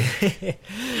out of here.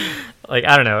 Like,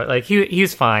 I don't know. Like, he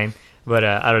was fine, but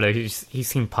I don't know. He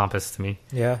seemed pompous to me.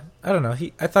 Yeah, I don't know.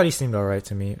 I thought he seemed all right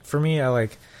to me. For me, I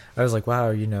was like,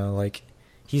 wow, like,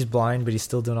 he's blind, but he's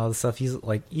still doing all this stuff. He's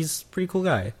a pretty cool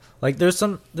guy. Like, there's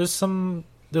a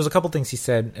couple things he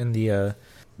said in the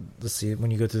let's see, when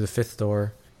you go through the 5th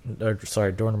door, or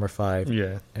sorry, door number 5.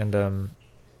 Yeah, and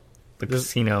the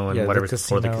casino and whatever's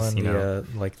before the casino,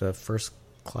 and like the first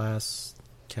class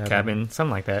cabin,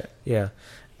 something like that. Yeah.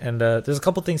 And there's a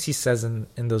couple things he says in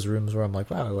those rooms where I'm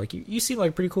like, wow, like you seem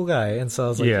like a pretty cool guy. And so I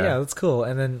was like, yeah, that's cool.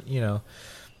 And then,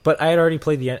 but I had already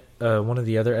played the one of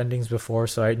the other endings before,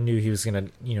 so I knew he was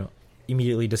going to,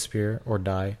 immediately disappear or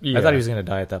die. Yeah. I thought he was going to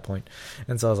die at that point.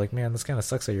 And so I was like, man, this kind of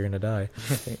sucks that you're going to die.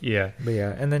 Yeah. But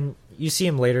yeah, and then you see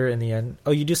him later in the end.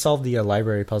 Oh, you do solve the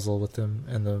library puzzle with him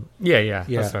and the... Yeah,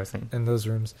 that's what I was saying. In those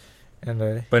rooms.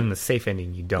 And but in the safe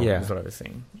ending, you don't, is what I was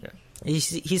saying. Yeah. He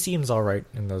seems all right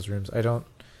in those rooms. I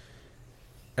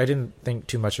didn't think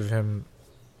too much of him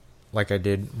like I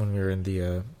did when we were in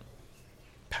the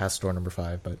past door number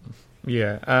 5, but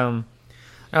yeah,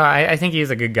 I think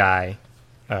he's a good guy.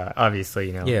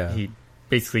 Obviously, he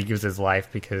basically gives his life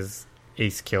because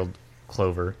Ace killed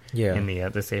Clover in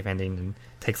the safe ending and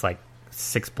takes like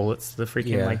 6 bullets to the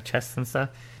freaking like chest and stuff.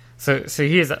 So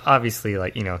he is obviously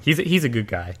like, he's a good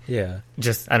guy. Yeah.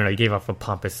 Just, I don't know, he gave off a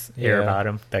pompous air about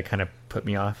him that kind of put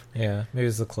me off. Yeah, maybe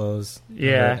it's the clothes.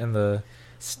 Yeah. And the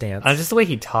stance. Just the way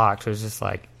he talked was just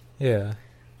like, yeah,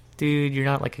 dude, you're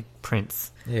not like a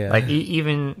prince. Yeah. Like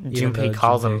even Junpei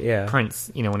calls him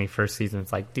Prince, when he first sees him.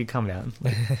 It's like, dude, calm down.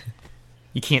 Like,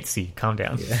 you can't see. Calm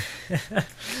down. Yeah.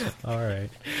 All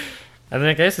right. And then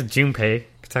I guess Junpei.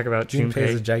 Talk about Junpei. Junpei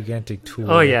is a gigantic tool.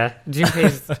 Oh yeah, Junpei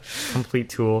is a complete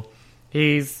tool.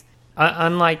 He's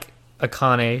unlike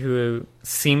Akane, who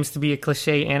seems to be a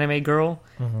cliche anime girl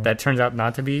that turns out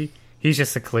not to be. He's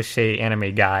just a cliche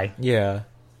anime guy. Yeah,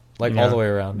 like all the way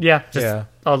around. Yeah,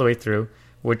 all the way through,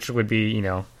 which would be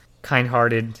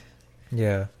kind-hearted.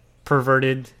 Yeah.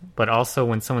 Perverted, but also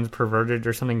when someone's perverted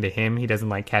or something to him, he doesn't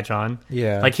like catch on.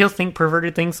 Yeah, like he'll think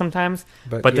perverted things sometimes,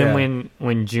 but then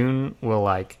when June will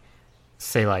like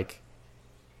say like,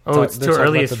 oh, it's too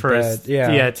early for us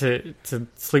to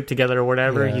sleep together or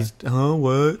whatever. Yeah. He's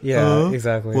what? Yeah,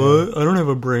 exactly. What? Yeah. I don't have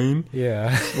a brain.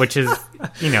 Yeah, which is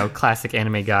classic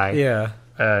anime guy.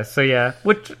 Yeah. So yeah,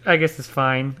 which I guess is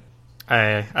fine.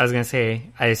 I was gonna say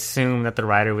I assume that the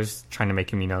writer was trying to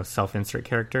make him self-insert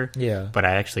character. Yeah. But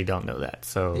I actually don't know that,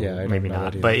 so Yeah, I don't maybe know not.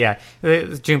 that either. But yeah,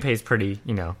 Junpei's pretty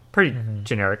pretty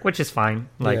generic, which is fine.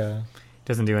 Like Yeah.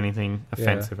 doesn't do anything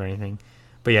offensive or anything.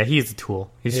 But yeah, he's a tool.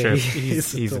 He's Yeah,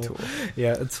 he's a tool.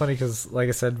 Yeah, it's funny because, like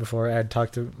I said before, I had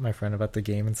talked to my friend about the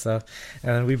game and stuff,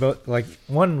 and we both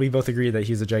we both agreed that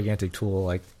he's a gigantic tool,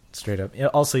 like straight up. Yeah,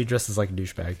 also, he dresses like a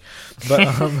douchebag,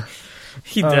 but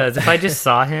He does. If I just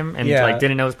saw him and Yeah. like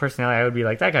didn't know his personality, I would be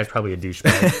like, that guy's probably a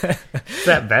douchebag. It's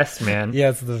that vest, man. yeah,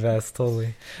 it's the best,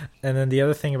 totally. And then the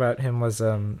other thing about him was,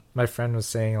 my friend was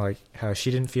saying like how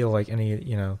she didn't feel like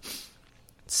any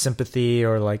sympathy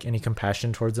or like any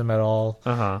compassion towards him at all.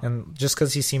 And just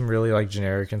because he seemed really like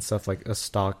generic and stuff, like a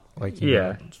stock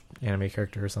anime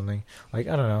character or something. Like,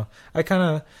 I don't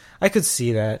know. I could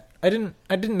see that. I didn't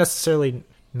necessarily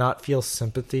not feel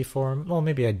sympathy for him. Well,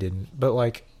 maybe I didn't, but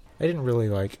like I didn't really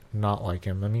like not like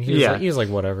him. I mean, he was like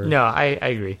whatever. No, I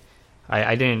agree.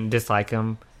 I didn't dislike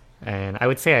him, and I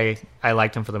would say I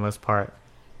liked him for the most part,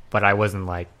 but I didn't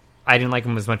like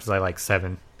him as much as I like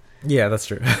Seven. Yeah, that's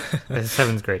true.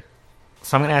 Seven's great.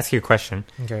 So I'm going to ask you a question.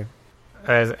 Okay.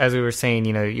 As we were saying,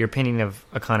 your opinion of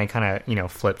Akane kind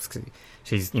of flips. 'Cause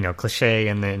she's cliche,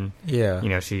 and then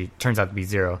she turns out to be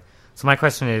Zero. So my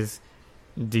question is,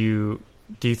 do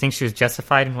you think she was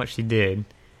justified in what she did,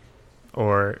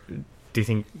 or do you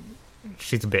think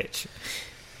she's a bitch?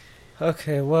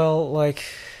 Okay, well, like,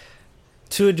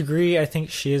 to a degree, I think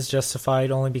she is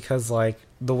justified only because, like,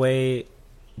 the way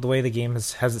the game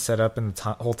has it set up and the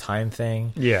whole time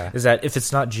thing is that if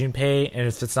it's not Junpei and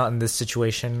if it's not in this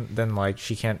situation, then, like,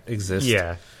 she can't exist.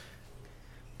 Yeah.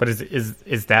 But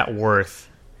is that worth...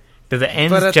 Do the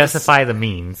ends justify the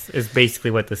means, is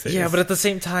basically what this is. Yeah, but at the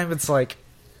same time, it's like...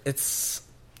 It's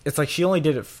like she only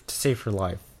did it to save her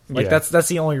life. Like, that's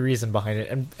the only reason behind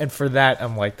it. And for that,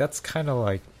 I'm like, that's kind of,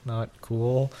 like, not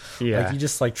cool. Yeah. Like, you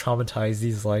just, like, traumatize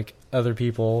these, like, other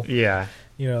people. Yeah.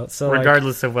 So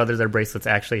regardless of whether their bracelets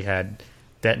actually had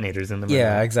detonators in them.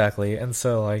 Yeah, exactly. And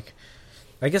so, like,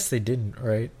 I guess they didn't,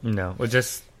 right? No, well,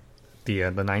 just the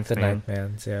ninth the man. Ninth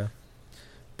Mans, yeah.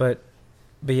 But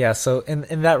yeah. So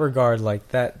in that regard, like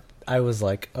that, I was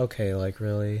like, okay, like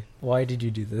really, why did you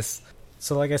do this?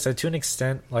 So like I said, to an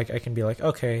extent, like I can be like,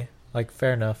 okay, like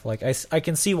fair enough. Like I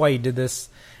can see why you did this,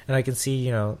 and I can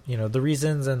see the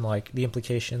reasons and like the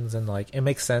implications, and like it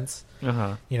makes sense.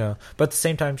 But at the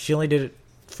same time, she only did it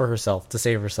for herself, to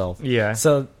save herself. Yeah.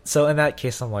 So in that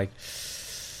case, I'm like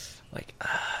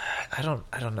I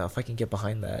don't know if I can get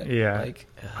behind that. Yeah. Like,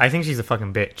 I think she's a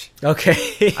fucking bitch.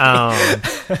 Okay.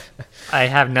 I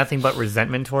have nothing but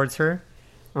resentment towards her,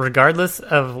 regardless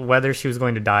of whether she was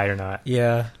going to die or not.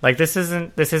 Yeah. Like this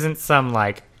isn't some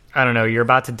like, I don't know, you're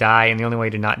about to die and the only way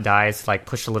to not die is to like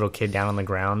push a little kid down on the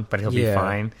ground, but he'll be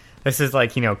fine. This is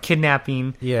like,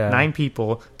 kidnapping 9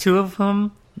 people. 2 of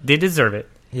them did deserve it.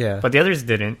 Yeah. But the others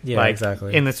didn't. Yeah, like,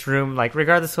 exactly. In this room, like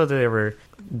regardless whether they ever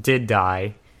did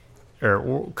die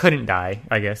or couldn't die,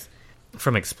 I guess,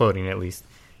 from exploding at least.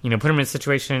 Put them in a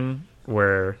situation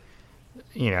where,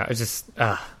 it just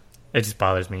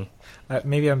bothers me.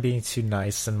 Maybe I'm being too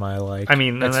nice in my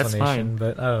explanation, that's fine.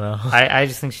 But I don't know. I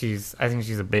just think she's a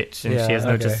bitch, and she has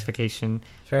no justification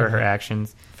for her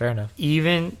actions. Fair enough.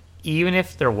 Even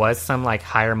if there was some like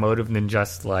higher motive than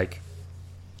just like,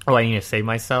 oh, I need to save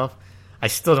myself, I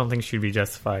still don't think she'd be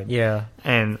justified. Yeah.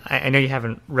 And I know you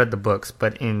haven't read the books,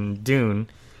 but in Dune,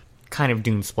 kind of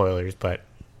Dune spoilers, but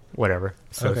whatever.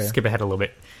 So skip ahead a little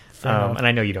bit. And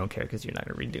I know you don't care because you're not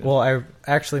going to read Dune. Well,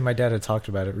 my dad had talked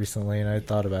about it recently, and I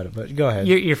thought about it, but go ahead.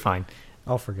 You're fine.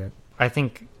 I'll forget. I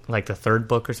think like the 3rd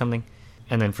book or something,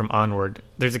 and then from onward,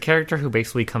 there's a character who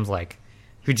basically comes like,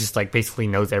 who just like basically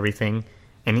knows everything,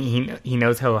 and he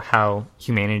knows how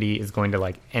humanity is going to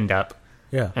like end up.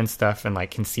 Yeah. And stuff, and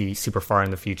like can see super far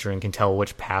in the future and can tell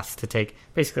which paths to take.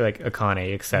 Basically like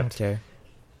Akane, except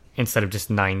instead of just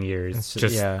 9 years,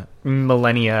 just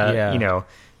millennia,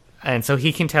 And so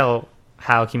he can tell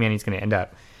how humanity's going to end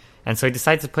up. And so he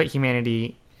decides to put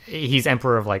humanity... He's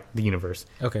emperor of, like, the universe.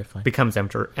 Okay, fine. Becomes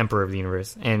emperor of the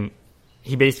universe. And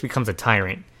he basically becomes a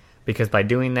tyrant. Because by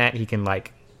doing that, he can,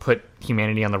 like, put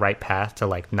humanity on the right path to,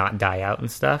 like, not die out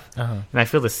and stuff. And I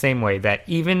feel the same way, that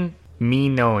even me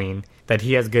knowing that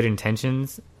he has good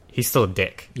intentions, he's still a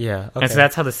dick. Yeah, okay. And so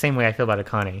that's how the same way I feel about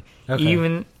Akane.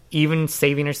 Okay. Even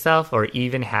saving herself, or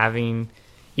even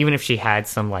if she had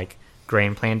some, like,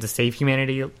 grand plan to save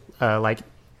humanity, like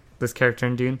this character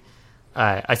in Dune,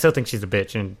 I still think she's a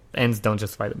bitch, and ends don't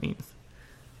justify the means.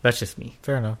 That's just me.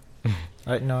 Fair enough.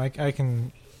 I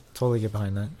can totally get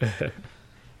behind that.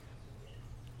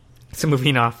 So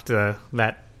moving off to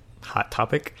that hot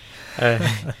topic.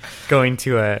 Going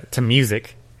to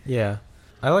music. Yeah,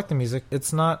 I like the music.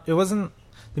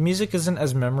 The music isn't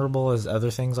as memorable as other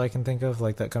things I can think of,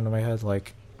 like that come to my head.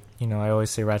 Like, I always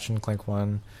say Ratchet and Clank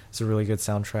 1 is a really good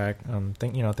soundtrack.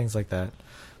 Things like that.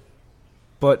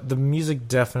 But the music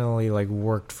definitely like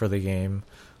worked for the game.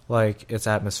 Like, it's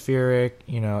atmospheric.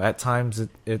 At times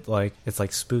it's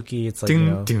like spooky. It's like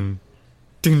Dun, dun,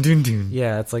 dun, dun, dun.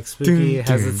 yeah, it's like spooky. Dun, It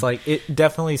has dun. its like it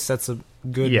definitely sets a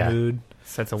good mood.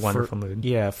 Sets a wonderful mood.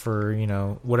 Yeah, for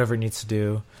whatever it needs to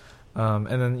do. And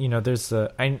then there's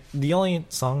the only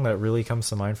song that really comes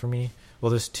to mind for me. Well,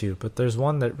 there's two, but there's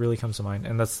one that really comes to mind,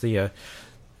 and that's the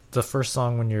first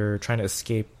song when you're trying to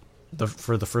escape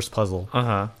for the first puzzle.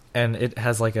 And it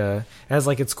has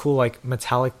its cool like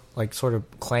metallic like sort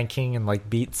of clanking and like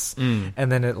beats, and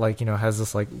then it like has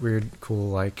this like weird cool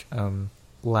like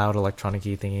loud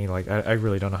electronic-y thingy. Like I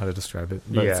really don't know how to describe it,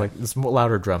 but it's like it's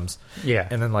louder drums. Yeah.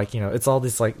 And then like it's all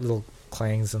these like little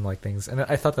clangs and like things, and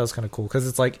I thought that was kind of cool because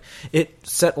it's like it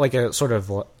set like a sort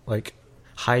of like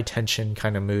high tension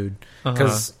kind of mood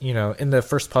because in the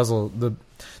first puzzle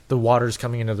the water's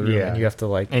coming into the room and you have to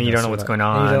like and you don't know what's going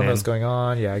on. And you don't know what's going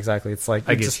on. Yeah, exactly. It's like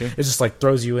it just like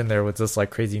throws you in there with this like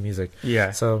crazy music.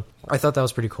 Yeah. So I thought that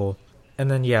was pretty cool.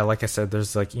 And then like I said,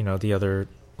 there's like the other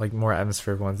like more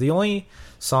atmospheric ones. The only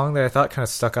song that I thought kind of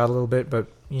stuck out a little bit, but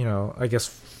I guess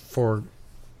for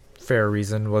fair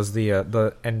reason, was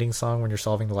the ending song when you're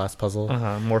solving the last puzzle.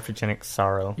 Morphogenic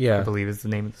Sorrow. Yeah, I believe is the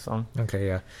name of the song. Okay,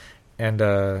 yeah, and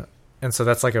so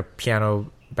that's like a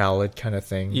piano ballad kind of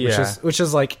thing, which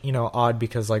is like odd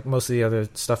because like most of the other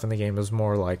stuff in the game is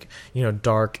more like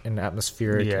dark and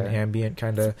atmospheric and ambient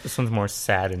kind of. This one's more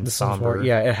sad and somber.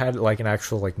 It had like an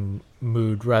actual like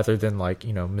mood rather than like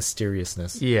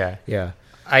mysteriousness. Yeah.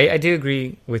 I do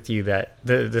agree with you that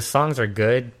the songs are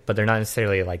good, but they're not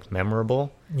necessarily like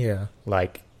memorable. Yeah.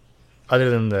 Like other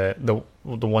than the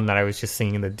one that I was just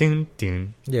singing, the dun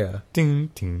dun. Yeah. Dun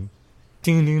dun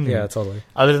dun dun. Yeah, totally.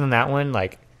 Other than that one,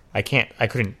 like I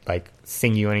couldn't like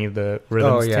sing you any of the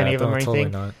rhythms to any of them or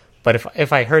anything. Totally not. But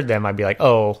if I heard them, I'd be like,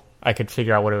 oh, I could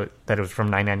figure out that it was from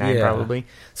 999 probably.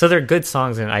 So they're good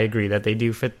songs, and I agree that they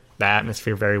do fit the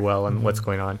atmosphere very well and what's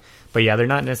going on. But yeah, they're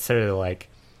not necessarily like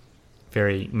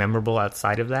very memorable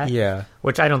outside of that. Yeah.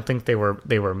 Which I don't think they were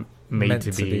made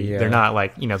to be. They're not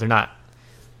like they're not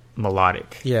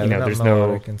melodic. Yeah, there's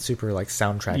melodic and super like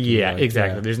soundtrack. Yeah, like,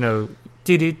 exactly. Yeah. There's no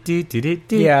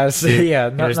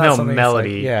there's no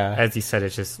melody. Like, as you said,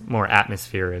 it's just more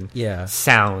atmosphere and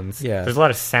sounds. Yeah, there's a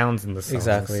lot of sounds in the songs.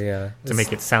 Exactly. Yeah, to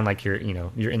make it sound like you're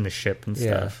in the ship and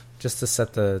stuff. Just to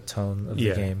set the tone of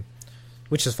the game,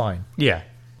 which is fine. Yeah,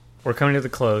 we're coming to the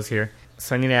close here,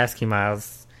 so I need to ask you,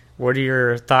 Miles, what are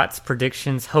your thoughts,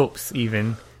 predictions, hopes,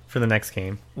 even for the next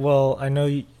game? Well, I know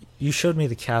you showed me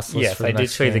the cast list. Yes, I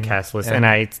did show you the cast list, and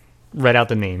I read out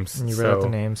the names. And you read out the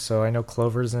names, so I know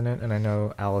Clover's in it, and I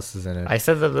know Alice is in it. I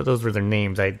said that those were their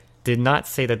names. I did not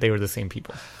say that they were the same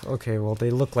people. Okay, well, they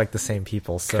look like the same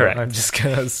people, so correct. I'm just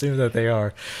going to assume that they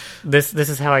are. This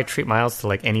is how I treat Miles to,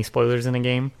 like, any spoilers in a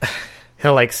game.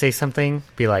 He'll, like, say something,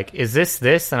 be like, is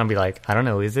this? And I'll be like, I don't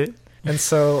know, is it? And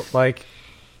so, like...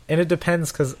 And it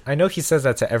depends because I know he says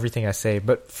that to everything I say,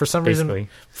 but for some reason,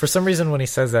 when he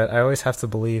says that, I always have to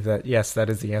believe that yes, that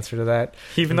is the answer to that.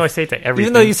 Even though I say it to everything,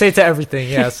 even though you say it to everything,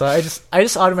 yeah. So I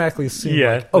just automatically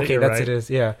assume, okay, that's right. It is,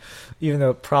 yeah. Even though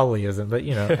it probably isn't, but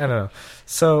I don't know.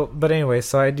 So, but anyway,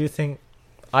 so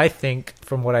I think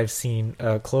from what I've seen,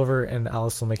 Clover and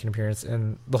Alice will make an appearance,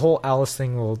 and the whole Alice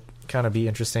thing will kind of be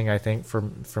interesting. I think for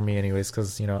me, anyways,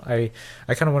 because I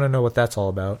kind of want to know what that's all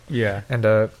about. Yeah,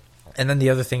 And then the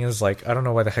other thing is, like, I don't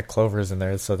know why the heck Clover is in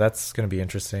there, so that's going to be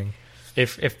interesting.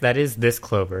 If that is this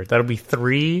Clover, that'll be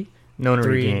 3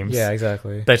 Nonary games. Yeah,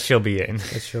 exactly. That she'll be in.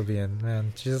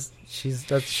 Man, she must be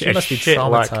traumatized.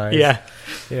 Luck. Yeah.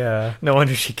 Yeah. No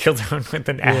wonder she killed everyone with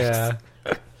an axe.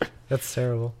 Yeah. That's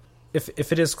terrible.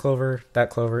 If it is Clover,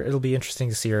 it'll be interesting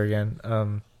to see her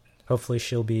again. Hopefully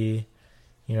she'll be,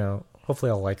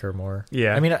 hopefully I'll like her more.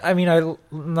 Yeah. I mean, I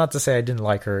not to say I didn't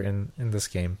like her in this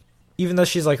game. Even though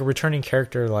she's like a returning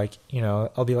character, like,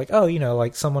 I'll be like, oh,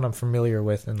 like someone I'm familiar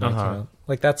with, and like,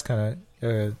 like that's kind of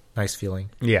a nice feeling.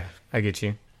 Yeah, I get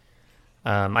you.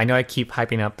 I know I keep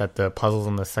hyping up that the puzzles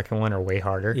in the second one are way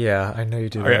harder. Yeah, I know you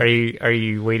do. Are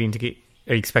you waiting to get?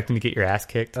 Are you expecting to get your ass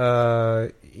kicked? Yeah, a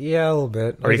little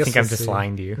bit. Or do you think I'm just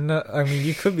lying to you? No, I mean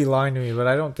you could be lying to me, but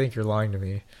I don't think you're lying to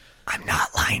me. I'm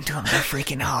not lying to them. They're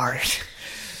freaking hard.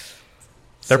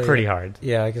 They're pretty hard.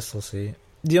 Yeah, I guess we'll see.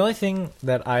 The only thing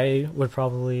that I would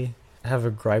probably have a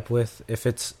gripe with if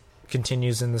it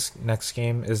continues in this next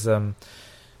game is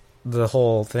the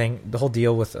whole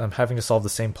deal with having to solve the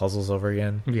same puzzles over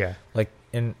again. Yeah. Like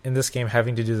in this game,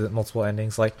 having to do the multiple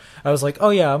endings. Like I was like,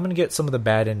 oh yeah, I'm gonna get some of the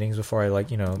bad endings before I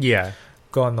Yeah.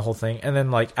 go on the whole thing. And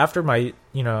then like after my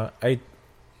I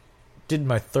did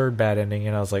my third bad ending,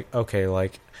 and I was like, okay,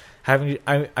 like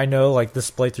I know like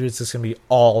this playthrough is just gonna be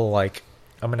all like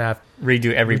I'm gonna have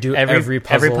redo every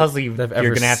puzzle you're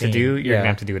gonna have to do. You're gonna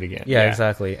have to do it again. Yeah,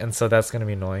 exactly. And so that's gonna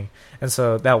be annoying. And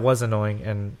so that was annoying.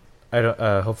 And I don't.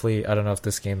 Hopefully, I don't know if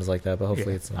this game is like that, but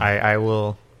hopefully it's not. I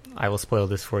will spoil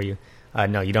this for you.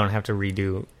 No, you don't have to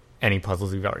redo any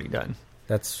puzzles you've already done.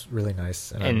 That's really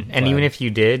nice. And even if you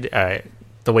did,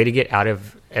 the way to get out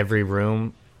of every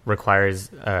room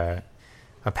requires a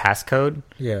passcode.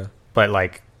 Yeah. But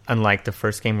like, unlike the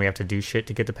first game where you have to do shit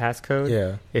to get the passcode.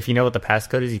 Yeah. If you know what the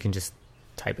passcode is, you can just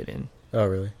type it in. Oh,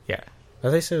 really? Yeah. I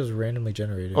thought you said it was randomly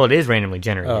generated. Well, it is randomly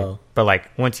generated. Oh. But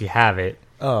like, once you have it.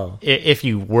 Oh. If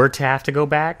you were to have to go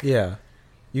back. Yeah.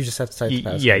 You just have to type the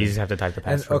password. Yeah, you just have to type the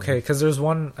password. And, okay, because there's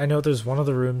one. I know there's one of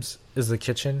the rooms is the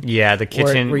kitchen. Yeah, the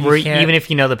kitchen. Where even if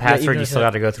you know the password, you still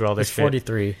have to go through all this shit.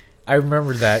 43. I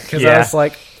remembered that because I was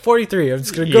like, 43. I'm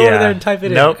just gonna go over there and type it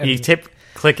in. Nope. You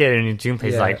click it, and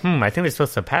Junpei's like, I think there's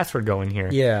supposed to be a password go in here.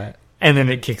 Yeah. And then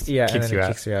it kicks you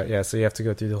out. Yeah, so you have to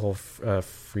go through the whole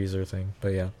freezer thing. But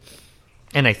yeah.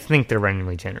 And I think they're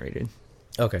randomly generated.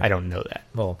 Okay. I don't know that.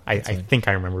 Well, I think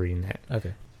I remember reading that.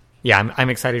 Okay. Yeah, I'm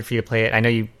excited for you to play it. I know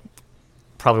you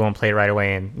probably won't play it right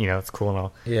away, and it's cool and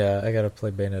all. Yeah, I gotta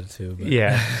play Bayonetta 2. But.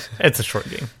 Yeah, it's a short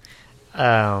game.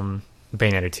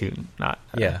 Bayonetta 2, not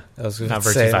I was gonna not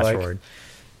say, Virtue's Last Reward.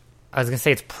 I was gonna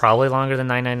say it's probably longer than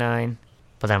 999,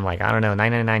 but I'm like, I don't know.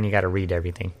 999, you got to read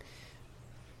everything.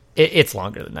 It's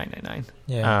longer than 999.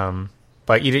 Yeah.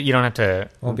 But you don't have to.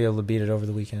 Won't be able to beat it over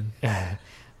the weekend.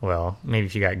 Well, maybe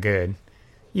if you got good,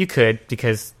 you could,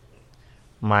 because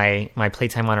my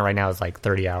playtime on it right now is like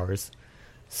 30 hours.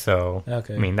 So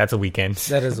okay. I mean, that's a weekend.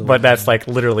 That is a but weekend. That's like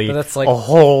literally that's like, a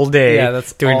whole day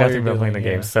that's doing all nothing but you're playing the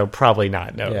doing, game. So probably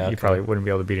not. No, okay. You probably wouldn't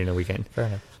be able to beat it in a weekend. Fair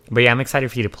enough. But yeah, I'm excited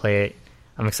for you to play it.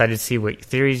 I'm excited to see what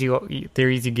theories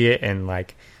you get, and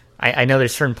like I know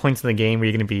there's certain points in the game where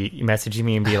you're going to be messaging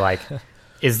me and be like,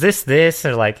 "Is this?"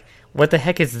 or like, "What the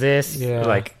heck is this?" Yeah.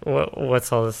 Like,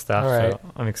 what's all this stuff? All right. So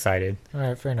I'm excited. All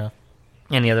right, fair enough.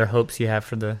 Any other hopes you have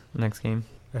for the next game?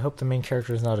 I hope the main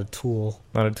character is not a tool.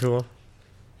 Not a tool.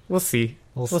 We'll see.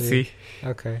 We'll see.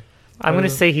 Okay. I'm going to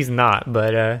say he's not,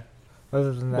 but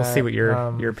other than that, we'll see what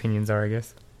your opinions are, I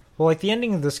guess. Well, like the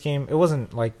ending of this game, it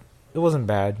wasn't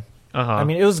bad. Uh-huh. I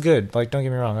mean, it was good. Like, don't get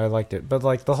me wrong, I liked it. But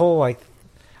like the whole like,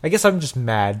 I guess I'm just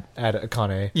mad at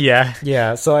Akane. Yeah.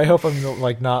 Yeah. So I hope I'm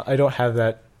like not. I don't have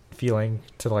that feeling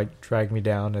to like drag me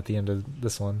down at the end of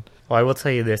this one. Well, I will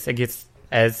tell you this: it gets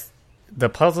as the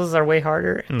puzzles are way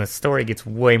harder and the story gets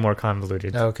way more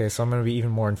convoluted. Okay, so I'm going to be even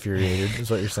more infuriated, is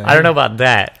what you're saying. I don't know about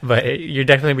that, but you're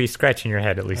definitely be scratching your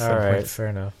head at least. All right, points. Fair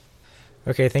enough.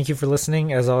 Okay, thank you for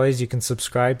listening. As always, you can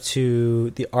subscribe to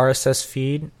the RSS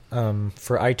feed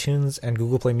for iTunes and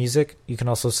Google Play Music. You can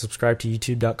also subscribe to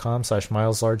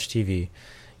youtube.com/MilesLargeTV.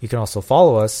 You can also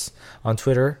follow us on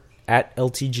Twitter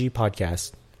 @LTG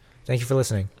Podcast. Thank you for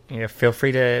listening. Yeah, feel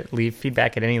free to leave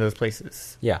feedback at any of those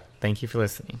places. Yeah. Thank you for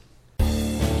listening.